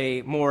kind of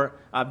a more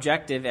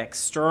objective,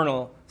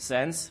 external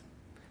sense,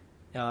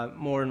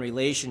 more in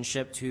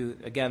relationship to,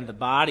 again, the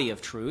body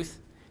of truth.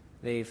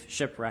 They've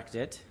shipwrecked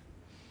it.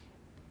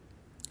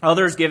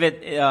 Others give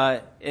it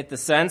the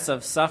sense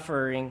of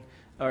suffering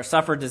or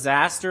suffer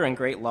disaster and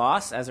great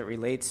loss as it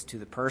relates to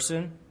the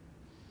person.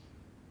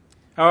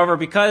 However,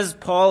 because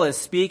Paul is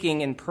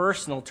speaking in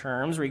personal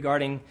terms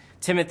regarding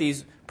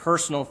Timothy's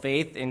personal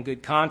faith and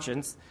good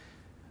conscience,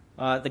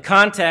 the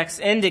context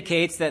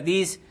indicates that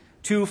these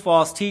two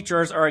false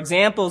teachers are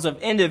examples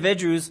of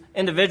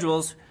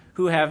individuals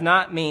who have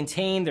not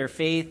maintained their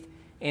faith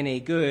in a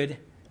good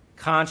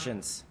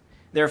conscience.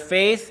 Their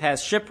faith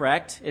has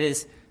shipwrecked. It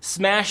is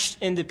smashed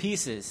into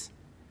pieces.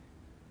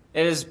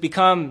 It has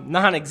become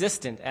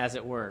non-existent, as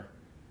it were.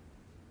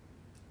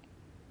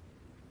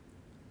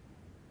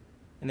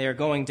 And they are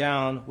going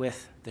down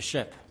with the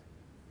ship.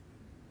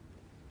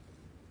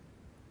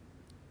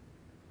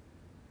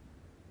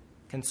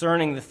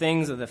 Concerning the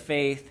things of the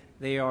faith,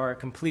 they are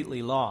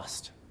completely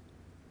lost.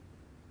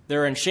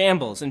 They're in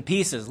shambles, in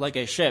pieces, like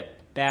a ship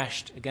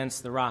dashed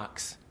against the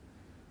rocks.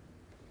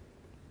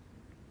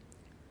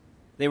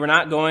 They were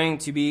not going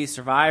to be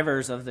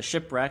survivors of the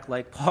shipwreck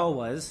like Paul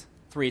was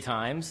 3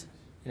 times,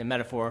 in a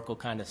metaphorical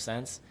kind of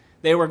sense.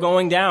 They were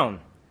going down,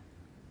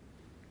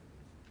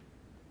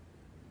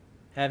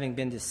 having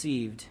been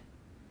deceived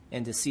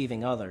and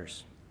deceiving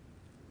others.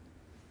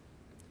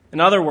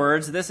 In other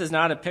words, this is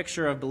not a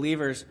picture of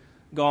believers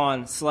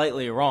gone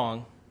slightly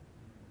wrong.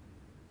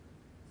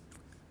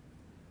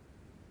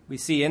 We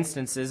see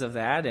instances of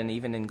that, and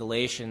even in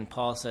Galatians,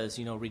 Paul says,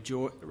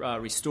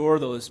 restore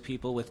those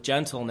people with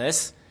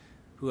gentleness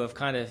who have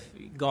kind of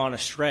gone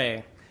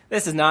astray.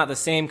 This is not the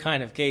same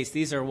kind of case.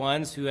 These are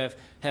ones who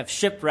have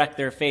shipwrecked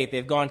their faith.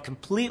 They've gone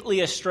completely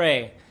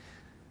astray.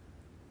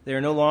 They are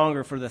no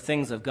longer for the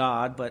things of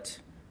God, but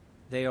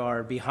they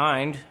are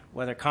behind,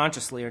 whether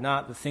consciously or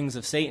not, the things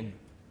of Satan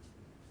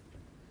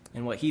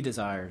and what he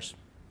desires.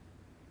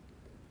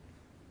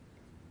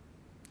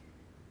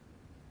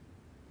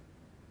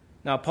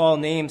 Now, Paul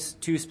names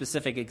 2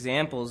 specific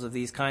examples of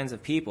these kinds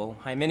of people,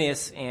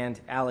 Hymenaeus and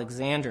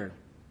Alexander.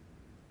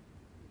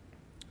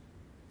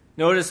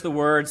 Notice the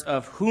words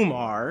of whom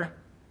are.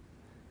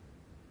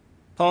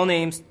 Paul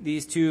names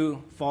these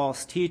 2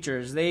 false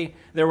teachers. There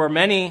were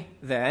many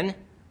then.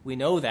 We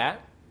know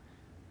that.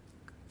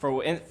 For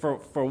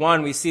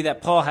one, we see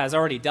that Paul has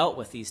already dealt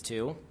with these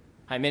 2,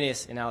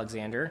 Hymenaeus and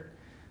Alexander.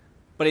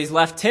 But he's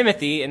left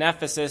Timothy in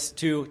Ephesus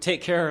to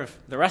take care of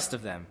the rest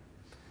of them.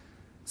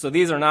 So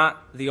these are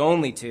not the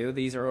only 2.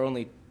 These are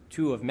only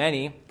 2 of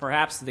many,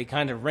 perhaps the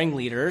kind of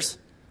ringleaders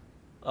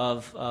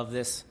of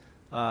this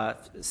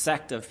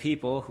sect of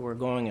people who are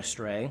going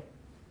astray.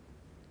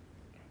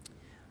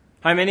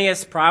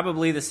 Hymenaeus,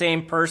 probably the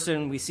same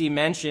person we see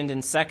mentioned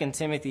in 2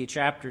 Timothy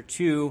chapter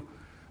 2,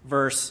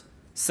 verse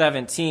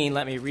 17.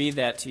 Let me read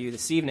that to you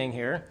this evening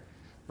here.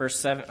 2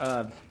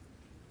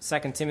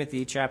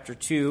 Timothy chapter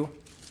 2.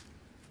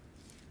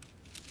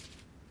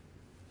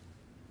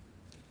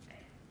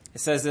 It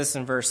says this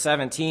in verse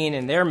 17,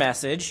 "And their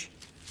message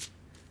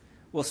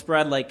will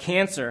spread like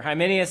cancer.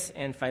 Hymenaeus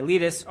and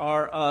Philetus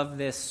are of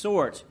this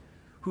sort,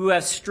 who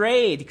have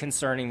strayed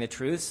concerning the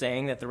truth,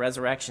 saying that the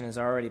resurrection is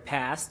already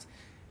past,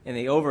 and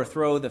they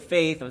overthrow the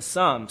faith of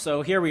some."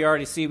 So here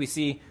we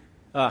see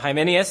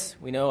Hymenaeus.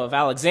 We know of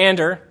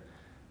Alexander.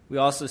 We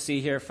also see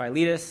here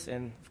Philetus,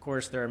 and of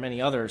course there are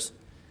many others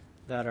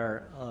that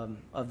are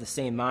of the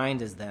same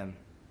mind as them.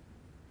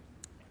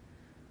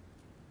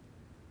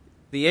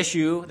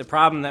 The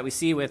problem that we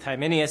see with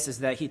Hymenaeus is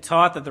that he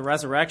taught that the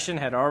resurrection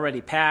had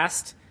already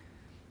passed.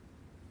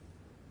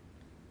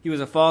 He was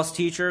a false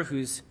teacher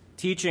whose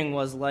teaching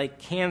was like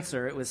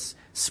cancer. It was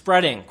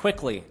spreading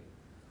quickly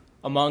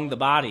among the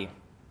body,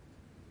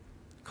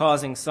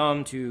 causing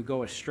some to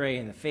go astray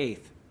in the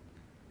faith.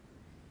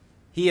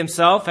 He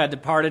himself had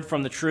departed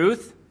from the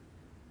truth,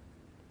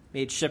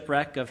 made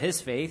shipwreck of his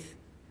faith,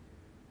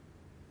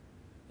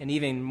 and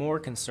even more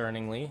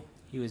concerningly,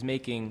 he was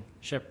making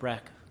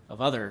shipwreck of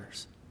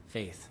others'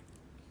 faith.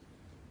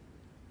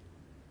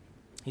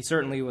 He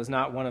certainly was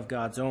not one of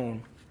God's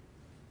own.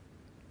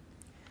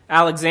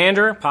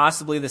 Alexander,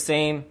 possibly the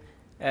same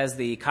as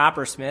the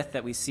coppersmith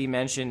that we see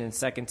mentioned in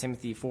 2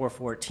 Timothy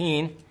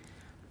 4:14.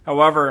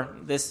 However,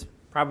 this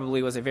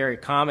probably was a very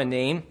common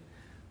name,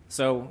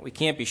 so we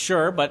can't be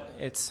sure, but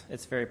it's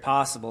very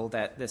possible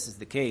that this is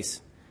the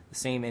case, the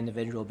same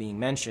individual being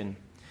mentioned.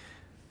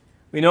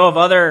 We know of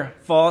other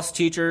false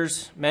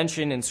teachers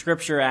mentioned in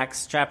Scripture.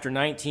 Acts chapter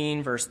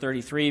 19, verse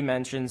 33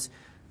 mentions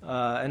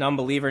an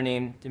unbeliever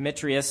named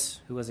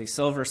Demetrius, who was a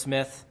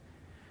silversmith.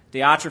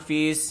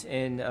 Diotrephes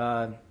in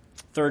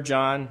 3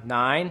 John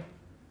 9.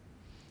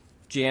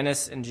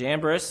 Jannes and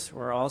Jambres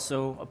were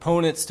also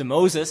opponents to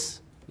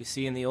Moses. We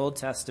see in the Old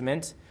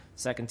Testament.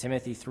 2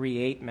 Timothy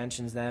 3:8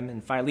 mentions them.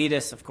 And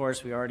Philetus, of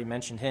course, we already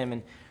mentioned him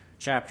in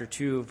chapter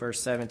 2,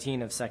 verse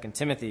 17 of 2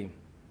 Timothy.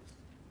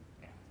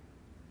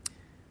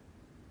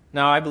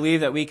 Now, I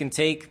believe that we can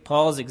take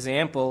Paul's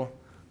example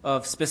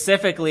of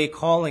specifically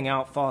calling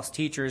out false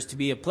teachers to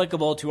be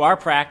applicable to our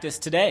practice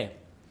today.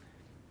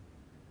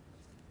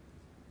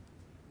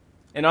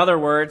 In other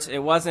words, it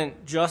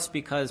wasn't just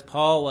because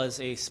Paul was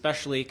a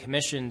specially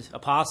commissioned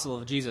apostle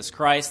of Jesus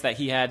Christ that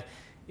he had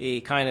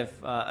a kind of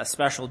a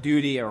special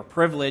duty or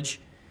privilege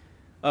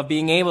of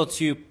being able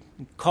to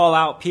call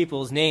out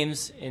people's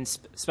names in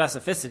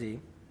specificity.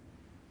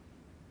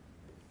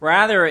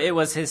 Rather, it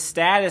was his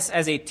status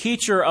as a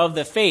teacher of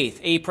the faith,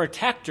 a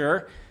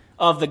protector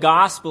of the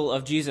gospel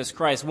of Jesus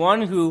Christ,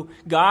 one who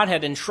God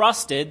had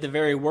entrusted the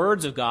very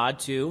words of God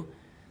to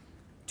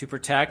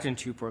protect and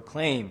to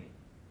proclaim.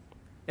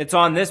 It's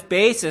on this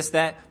basis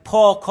that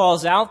Paul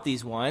calls out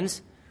these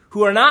ones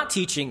who are not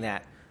teaching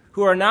that,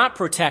 who are not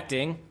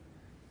protecting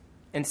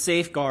and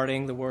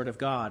safeguarding the word of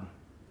God.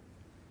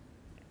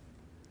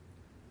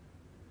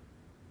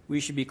 We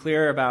should be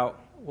clear about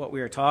what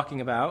we are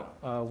talking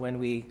about when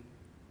we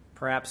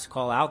perhaps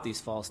call out these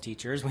false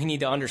teachers. We need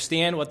to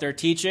understand what they're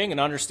teaching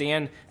and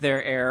understand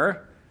their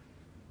error.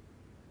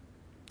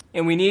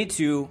 And we need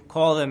to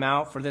call them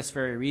out for this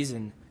very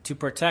reason, to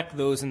protect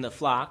those in the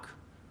flock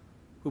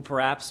who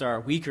perhaps are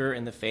weaker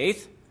in the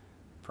faith,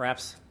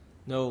 perhaps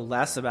know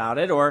less about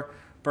it, or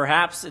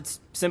perhaps it's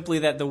simply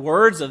that the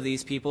words of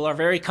these people are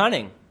very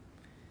cunning.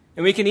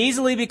 And we can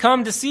easily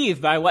become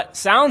deceived by what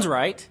sounds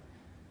right,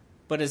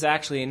 but is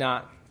actually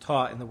not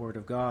taught in the Word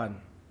of God.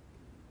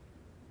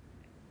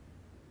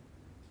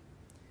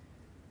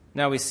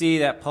 Now we see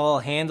that Paul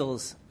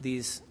handles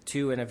these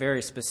two in a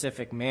very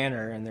specific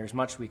manner, and there's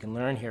much we can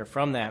learn here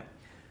from that.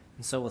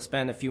 And so we'll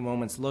spend a few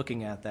moments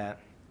looking at that.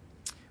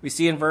 We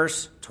see in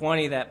verse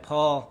 20 that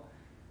Paul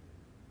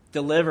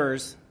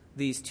delivers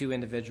these two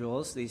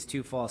individuals, these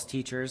two false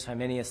teachers,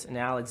 Hymenaeus and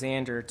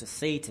Alexander, to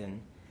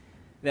Satan,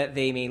 that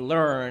they may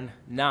learn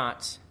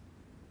not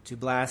to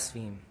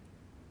blaspheme.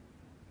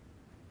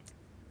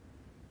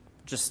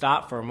 Just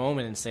stop for a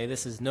moment and say,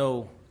 this is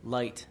no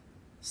light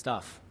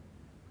stuff.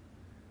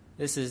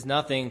 This is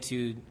nothing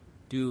to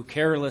do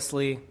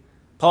carelessly.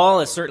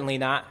 Paul is certainly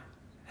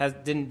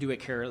didn't do it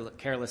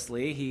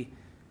carelessly.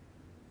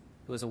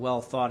 It was a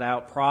well thought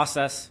out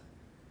process,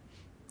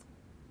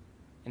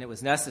 and it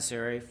was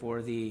necessary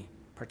for the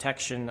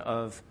protection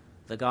of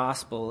the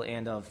gospel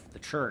and of the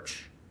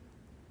church.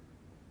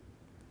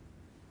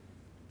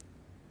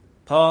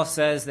 Paul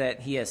says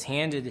that he has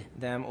handed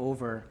them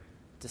over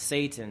to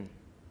Satan.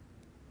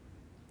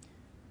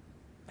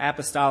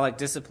 Apostolic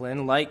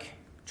discipline, like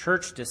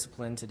church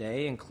discipline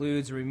today,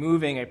 includes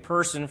removing a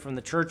person from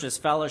the church's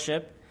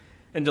fellowship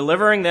and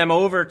delivering them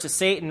over to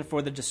Satan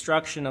for the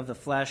destruction of the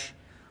flesh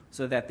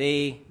so that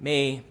they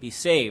may be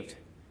saved.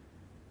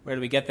 Where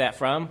do we get that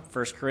from?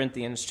 1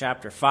 Corinthians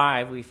chapter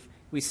 5.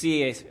 We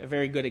see a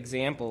very good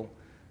example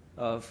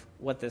of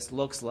what this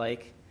looks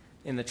like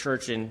in the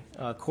church in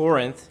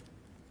Corinth.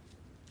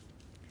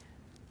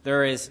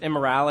 There is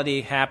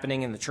immorality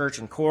happening in the church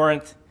in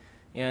Corinth,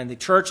 and the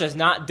church has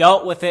not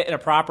dealt with it in a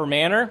proper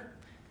manner.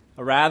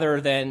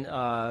 Rather than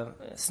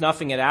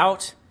snuffing it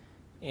out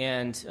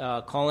and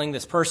calling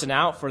this person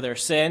out for their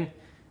sin,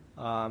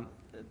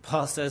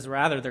 Paul says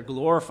rather they're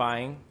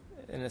glorifying,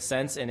 in a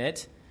sense, in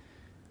it,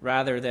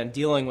 rather than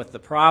dealing with the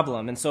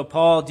problem. And so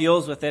Paul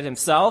deals with it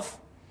himself.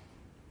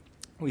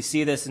 We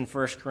see this in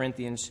 1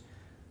 Corinthians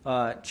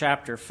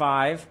chapter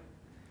 5.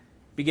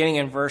 Beginning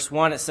in verse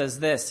 1, it says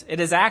this: "It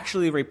is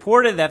actually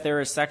reported that there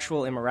is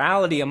sexual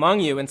immorality among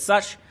you, and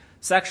such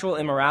sexual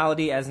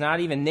immorality as not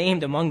even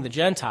named among the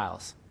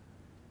Gentiles,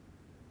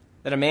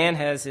 that a man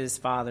has his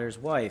father's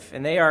wife,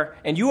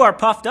 and you are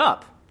puffed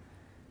up,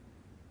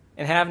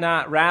 and have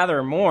not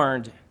rather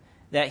mourned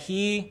that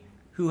he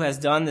who has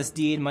done this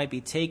deed might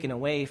be taken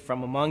away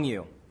from among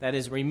you," that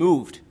is,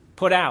 removed,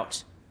 put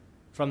out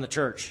from the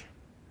church.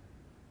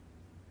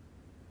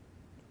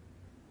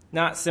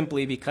 Not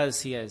simply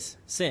because he has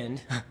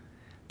sinned,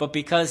 but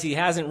because he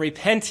hasn't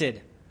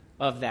repented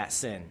of that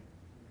sin.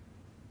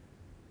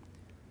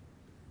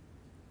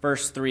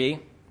 Verse 3,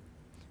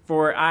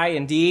 "For I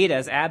indeed,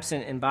 as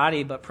absent in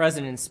body but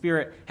present in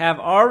spirit, have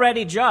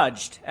already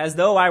judged, as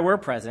though I were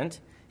present,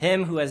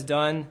 him who has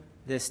done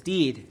this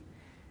deed."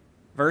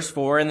 Verse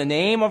 4, "In the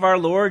name of our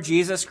Lord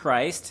Jesus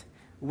Christ,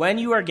 when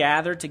you are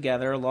gathered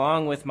together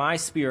along with my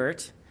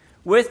Spirit,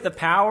 with the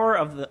power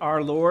of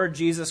our Lord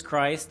Jesus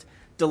Christ,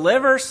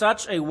 deliver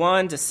such a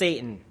one to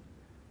Satan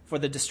for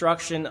the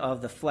destruction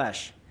of the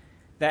flesh,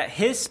 that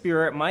his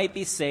spirit might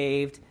be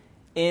saved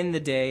in the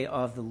day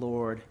of the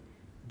Lord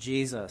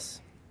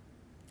Jesus.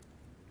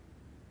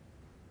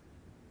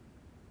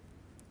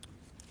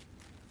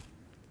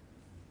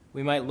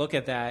 We might look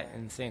at that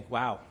and think,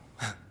 wow,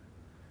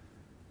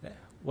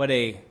 what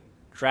a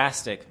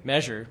drastic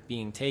measure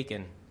being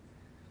taken.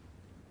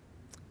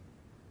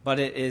 But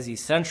it is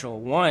essential,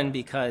 one,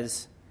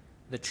 because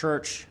the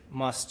church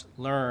must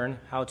learn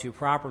how to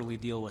properly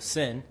deal with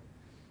sin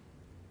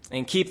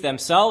and keep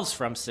themselves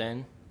from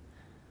sin.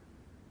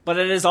 But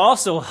it is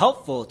also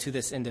helpful to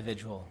this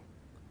individual.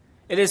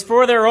 It is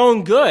for their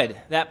own good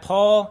that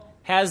Paul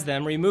has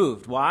them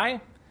removed. Why?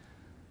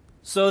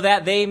 So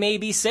that they may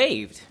be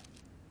saved.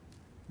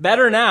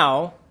 Better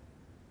now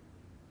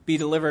be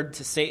delivered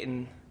to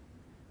Satan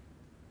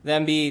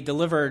than be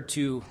delivered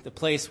to the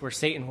place where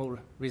Satan will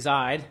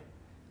reside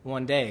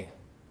one day.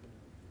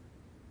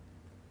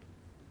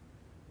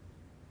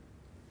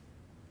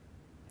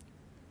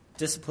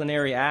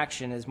 Disciplinary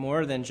action is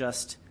more than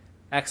just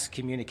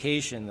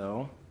excommunication,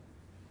 though,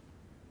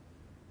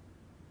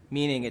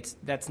 meaning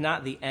that's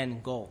not the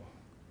end goal.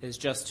 It's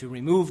just to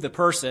remove the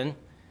person,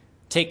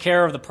 take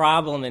care of the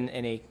problem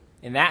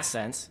in that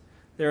sense.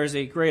 There is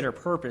a greater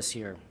purpose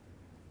here.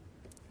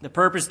 The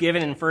purpose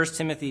given in 1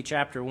 Timothy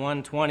chapter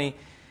 1:20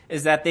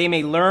 is that they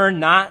may learn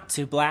not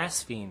to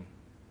blaspheme.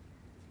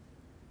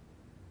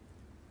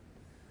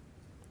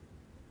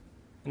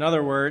 In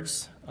other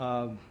words,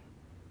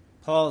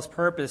 Paul's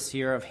purpose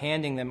here of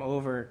handing them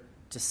over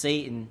to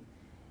Satan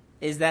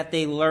is that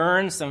they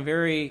learn some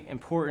very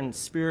important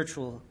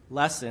spiritual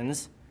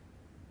lessons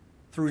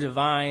through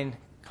divine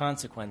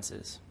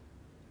consequences.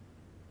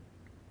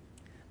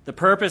 The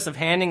purpose of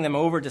handing them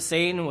over to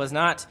Satan was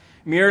not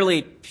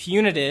merely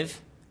punitive,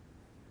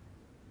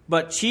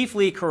 but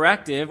chiefly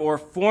corrective or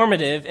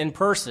formative in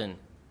purpose.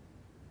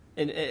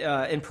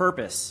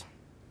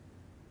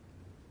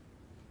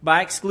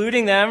 By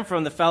excluding them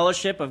from the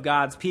fellowship of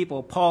God's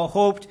people, Paul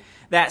hoped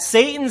that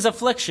Satan's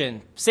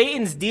affliction,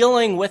 Satan's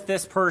dealing with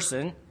this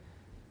person,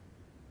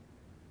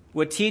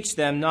 would teach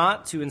them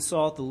not to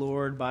insult the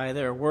Lord by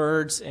their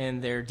words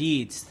and their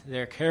deeds,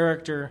 their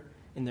character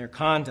and their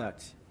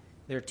conduct,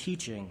 their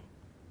teaching.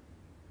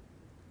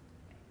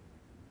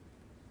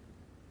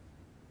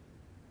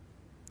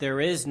 There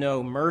is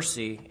no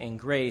mercy and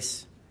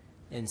grace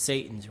in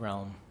Satan's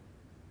realm.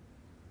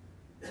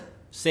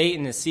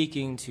 Satan is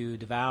seeking to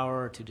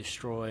devour, to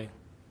destroy.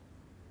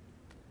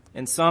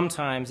 And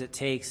sometimes it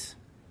takes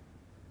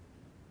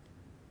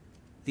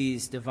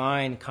these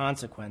divine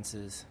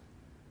consequences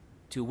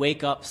to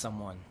wake up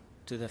someone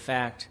to the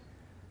fact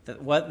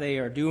that what they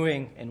are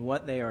doing and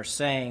what they are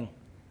saying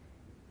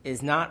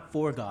is not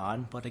for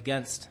God, but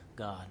against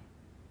God.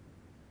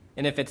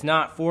 And if it's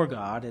not for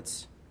God,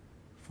 it's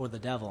for the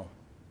devil.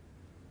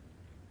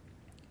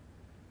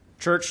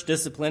 Church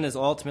discipline is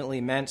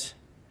ultimately meant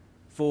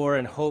for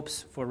and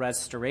hopes for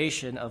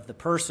restoration of the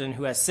person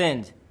who has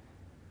sinned,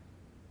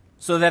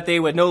 so that they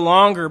would no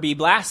longer be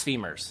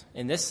blasphemers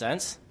in this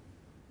sense,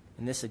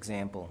 in this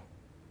example.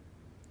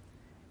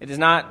 It is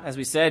not, as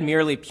we said,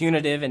 merely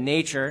punitive in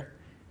nature.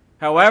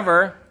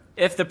 However,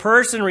 if the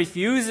person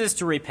refuses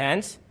to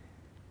repent,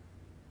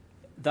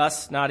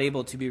 thus not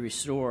able to be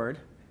restored,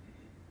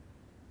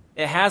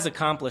 it has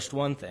accomplished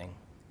one thing.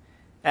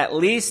 At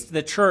least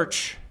the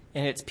church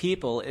and its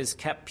people is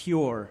kept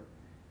pure,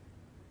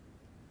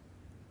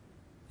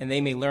 and they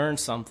may learn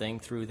something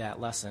through that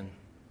lesson.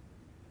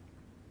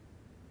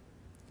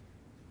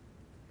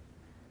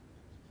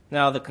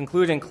 Now, the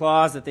concluding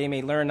clause that they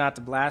may learn not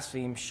to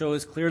blaspheme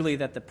shows clearly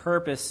that the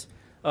purpose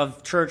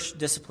of church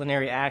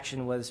disciplinary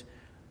action was,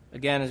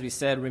 again, as we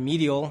said,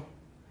 remedial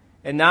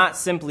and not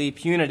simply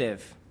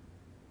punitive.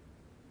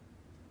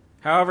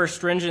 However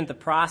stringent the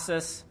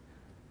process,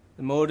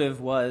 the motive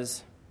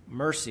was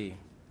mercy.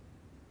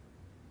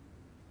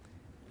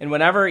 And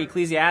whenever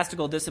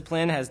ecclesiastical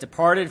discipline has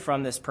departed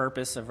from this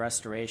purpose of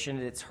restoration,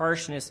 its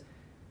harshness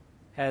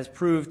has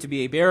proved to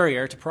be a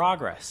barrier to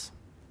progress.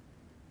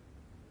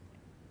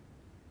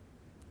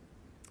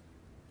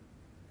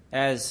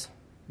 As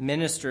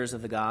ministers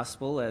of the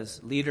gospel,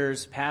 as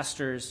leaders,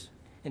 pastors,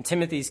 in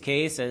Timothy's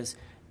case, as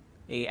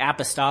an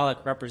apostolic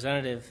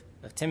representative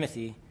of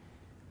Timothy,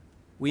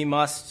 we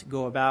must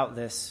go about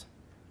this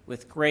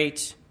with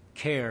great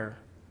care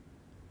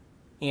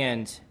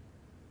and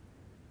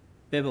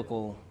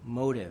biblical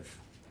motive.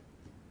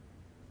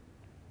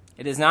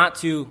 It is not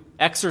to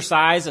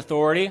exercise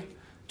authority,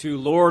 to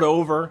lord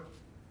over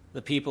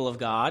the people of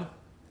God.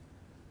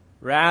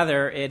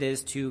 Rather, it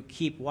is to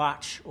keep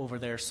watch over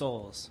their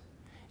souls.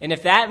 And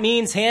if that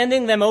means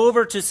handing them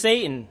over to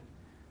Satan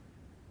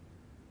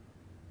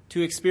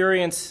to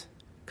experience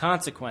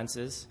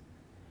consequences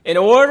in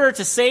order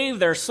to save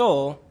their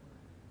soul,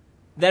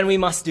 then we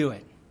must do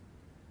it.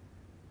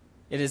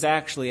 It is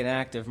actually an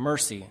act of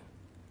mercy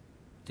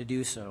to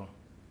do so.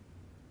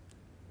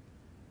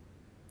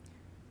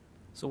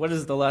 So what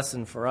is the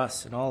lesson for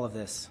us in all of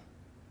this?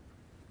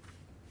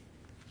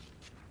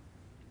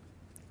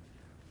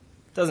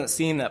 It doesn't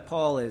seem that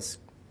Paul is,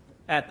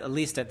 at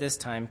least at this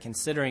time,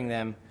 considering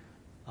them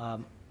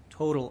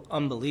total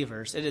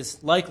unbelievers. It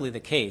is likely the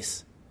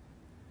case.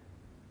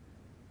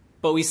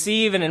 But we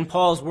see even in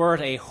Paul's word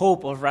a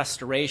hope of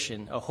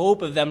restoration, a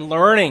hope of them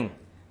learning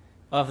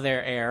of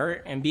their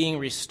error and being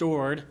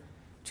restored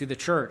to the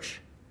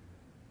church.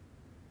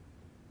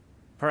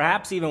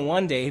 Perhaps even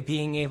one day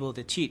being able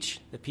to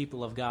teach the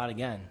people of God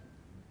again.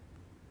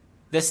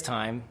 This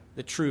time,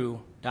 the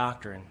true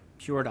doctrine,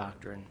 pure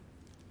doctrine.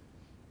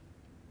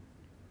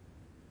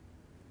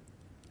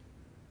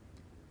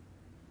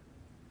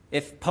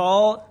 If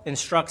Paul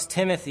instructs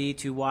Timothy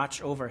to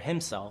watch over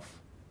himself,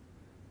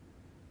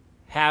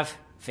 have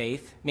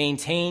faith,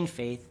 maintain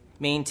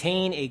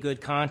a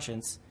good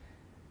conscience,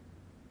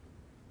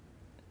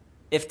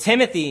 if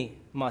Timothy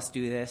must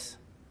do this,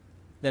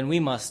 then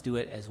we must do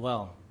it as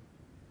well.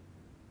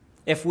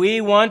 If we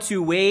want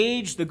to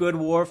wage the good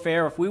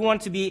warfare, if we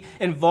want to be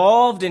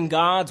involved in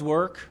God's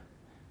work,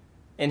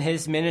 in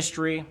his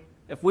ministry,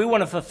 if we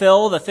want to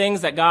fulfill the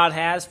things that God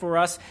has for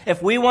us,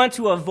 if we want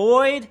to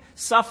avoid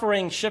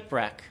suffering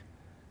shipwreck,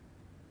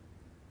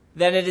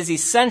 then it is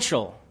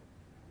essential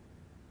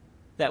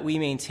that we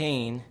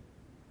maintain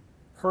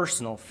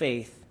personal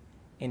faith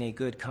in a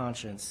good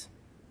conscience.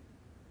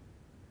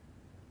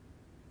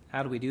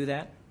 How do we do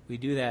that? We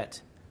do that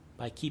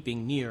by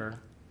keeping near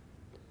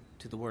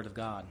to the Word of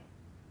God.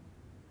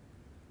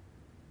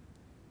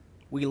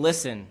 We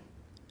listen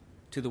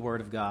to the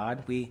Word of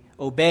God. We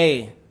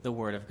obey the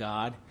Word of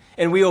God.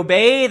 And we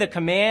obey the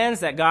commands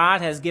that God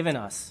has given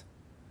us.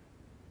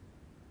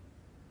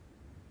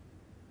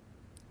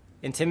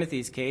 In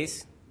Timothy's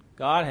case,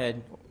 God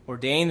had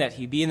ordained that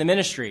he be in the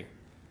ministry,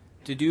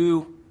 to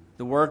do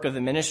the work of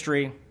the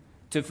ministry,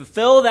 to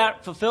fulfill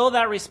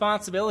that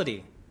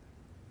responsibility.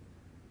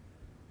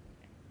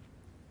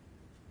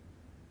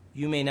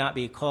 You may not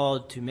be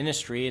called to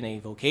ministry in a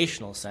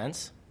vocational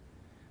sense,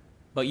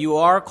 but you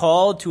are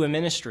called to a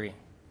ministry.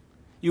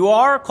 You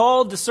are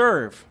called to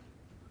serve.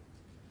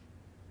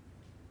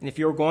 And if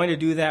you're going to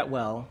do that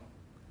well,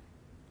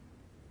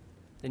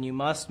 then you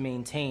must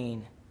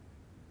maintain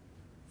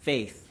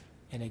faith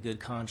and a good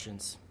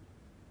conscience.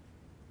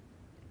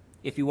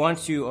 If you want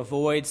to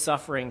avoid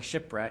suffering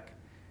shipwreck,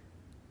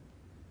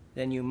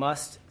 then you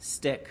must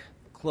stick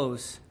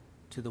close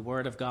to the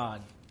Word of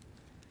God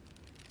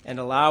and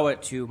allow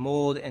it to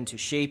mold and to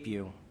shape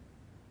you.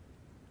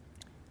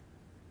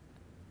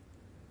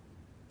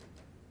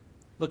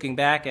 Looking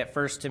back at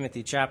 1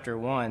 Timothy chapter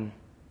 1,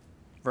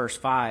 verse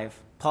 5,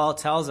 Paul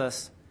tells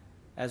us,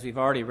 as we've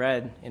already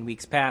read in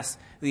weeks past,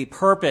 the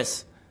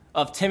purpose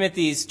of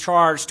Timothy's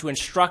charge to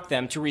instruct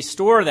them, to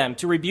restore them,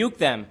 to rebuke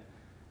them,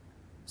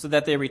 so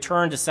that they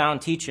return to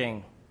sound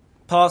teaching.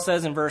 Paul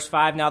says in verse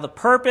 5, now the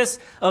purpose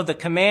of the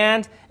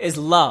command is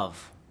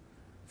love,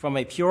 from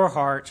a pure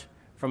heart,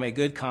 from a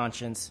good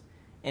conscience,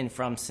 and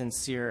from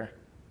sincere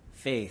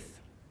faith.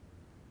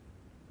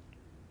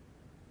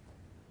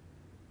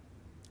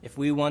 If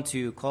we want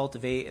to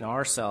cultivate in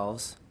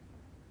ourselves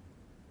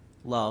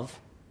love,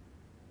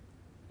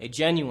 a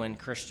genuine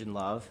Christian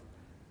love,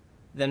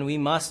 then we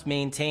must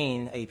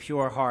maintain a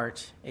pure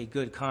heart, a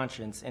good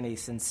conscience, and a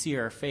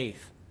sincere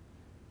faith.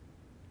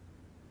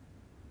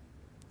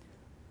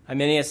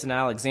 Hymenaeus and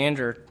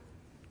Alexander,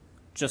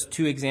 just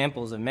two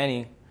examples of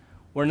many,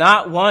 were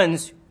not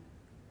ones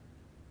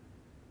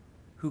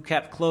who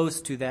kept close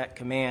to that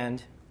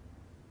command,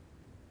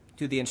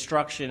 to the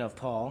instruction of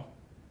Paul,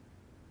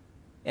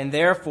 and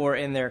therefore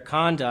in their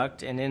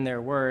conduct and in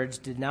their words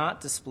did not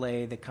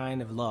display the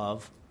kind of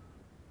love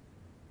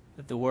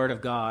that the Word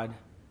of God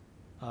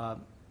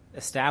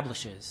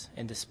establishes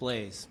and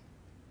displays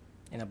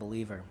in a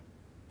believer.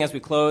 As we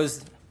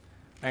close,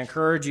 I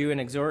encourage you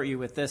and exhort you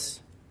with this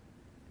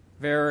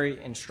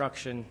very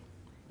instruction.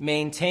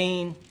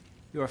 Maintain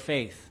your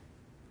faith.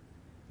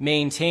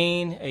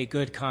 Maintain a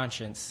good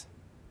conscience.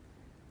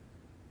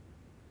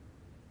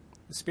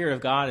 The Spirit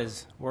of God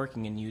is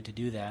working in you to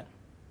do that.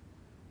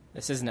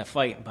 This isn't a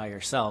fight by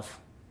yourself.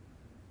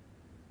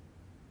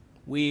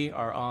 We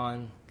are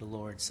on the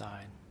Lord's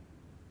side,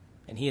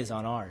 and He is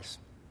on ours.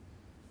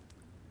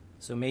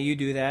 So may you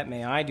do that,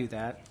 may I do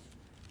that,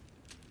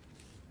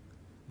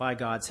 by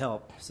God's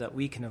help, so that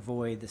we can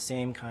avoid the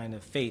same kind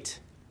of fate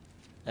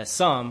as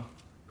some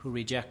who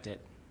reject it.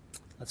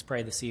 Let's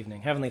pray this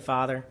evening. Heavenly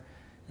Father,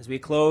 as we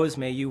close,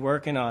 may you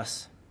work in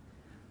us.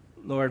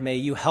 Lord, may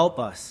you help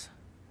us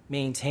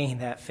maintain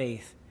that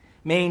faith,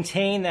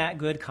 maintain that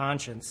good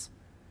conscience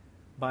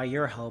by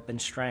your help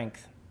and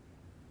strength.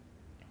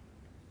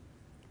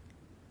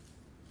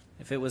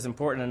 If it was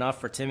important enough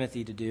for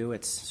Timothy to do,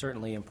 it's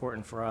certainly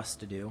important for us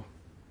to do.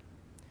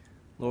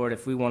 Lord,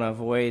 if we want to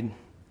avoid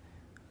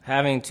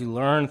having to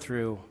learn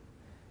through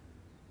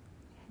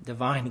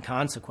divine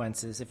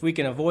consequences, if we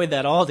can avoid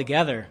that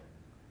altogether,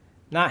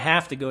 not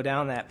have to go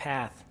down that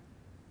path,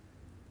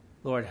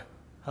 Lord,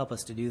 help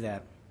us to do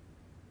that.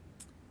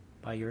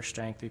 By your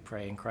strength we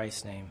pray in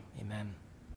Christ's name, amen.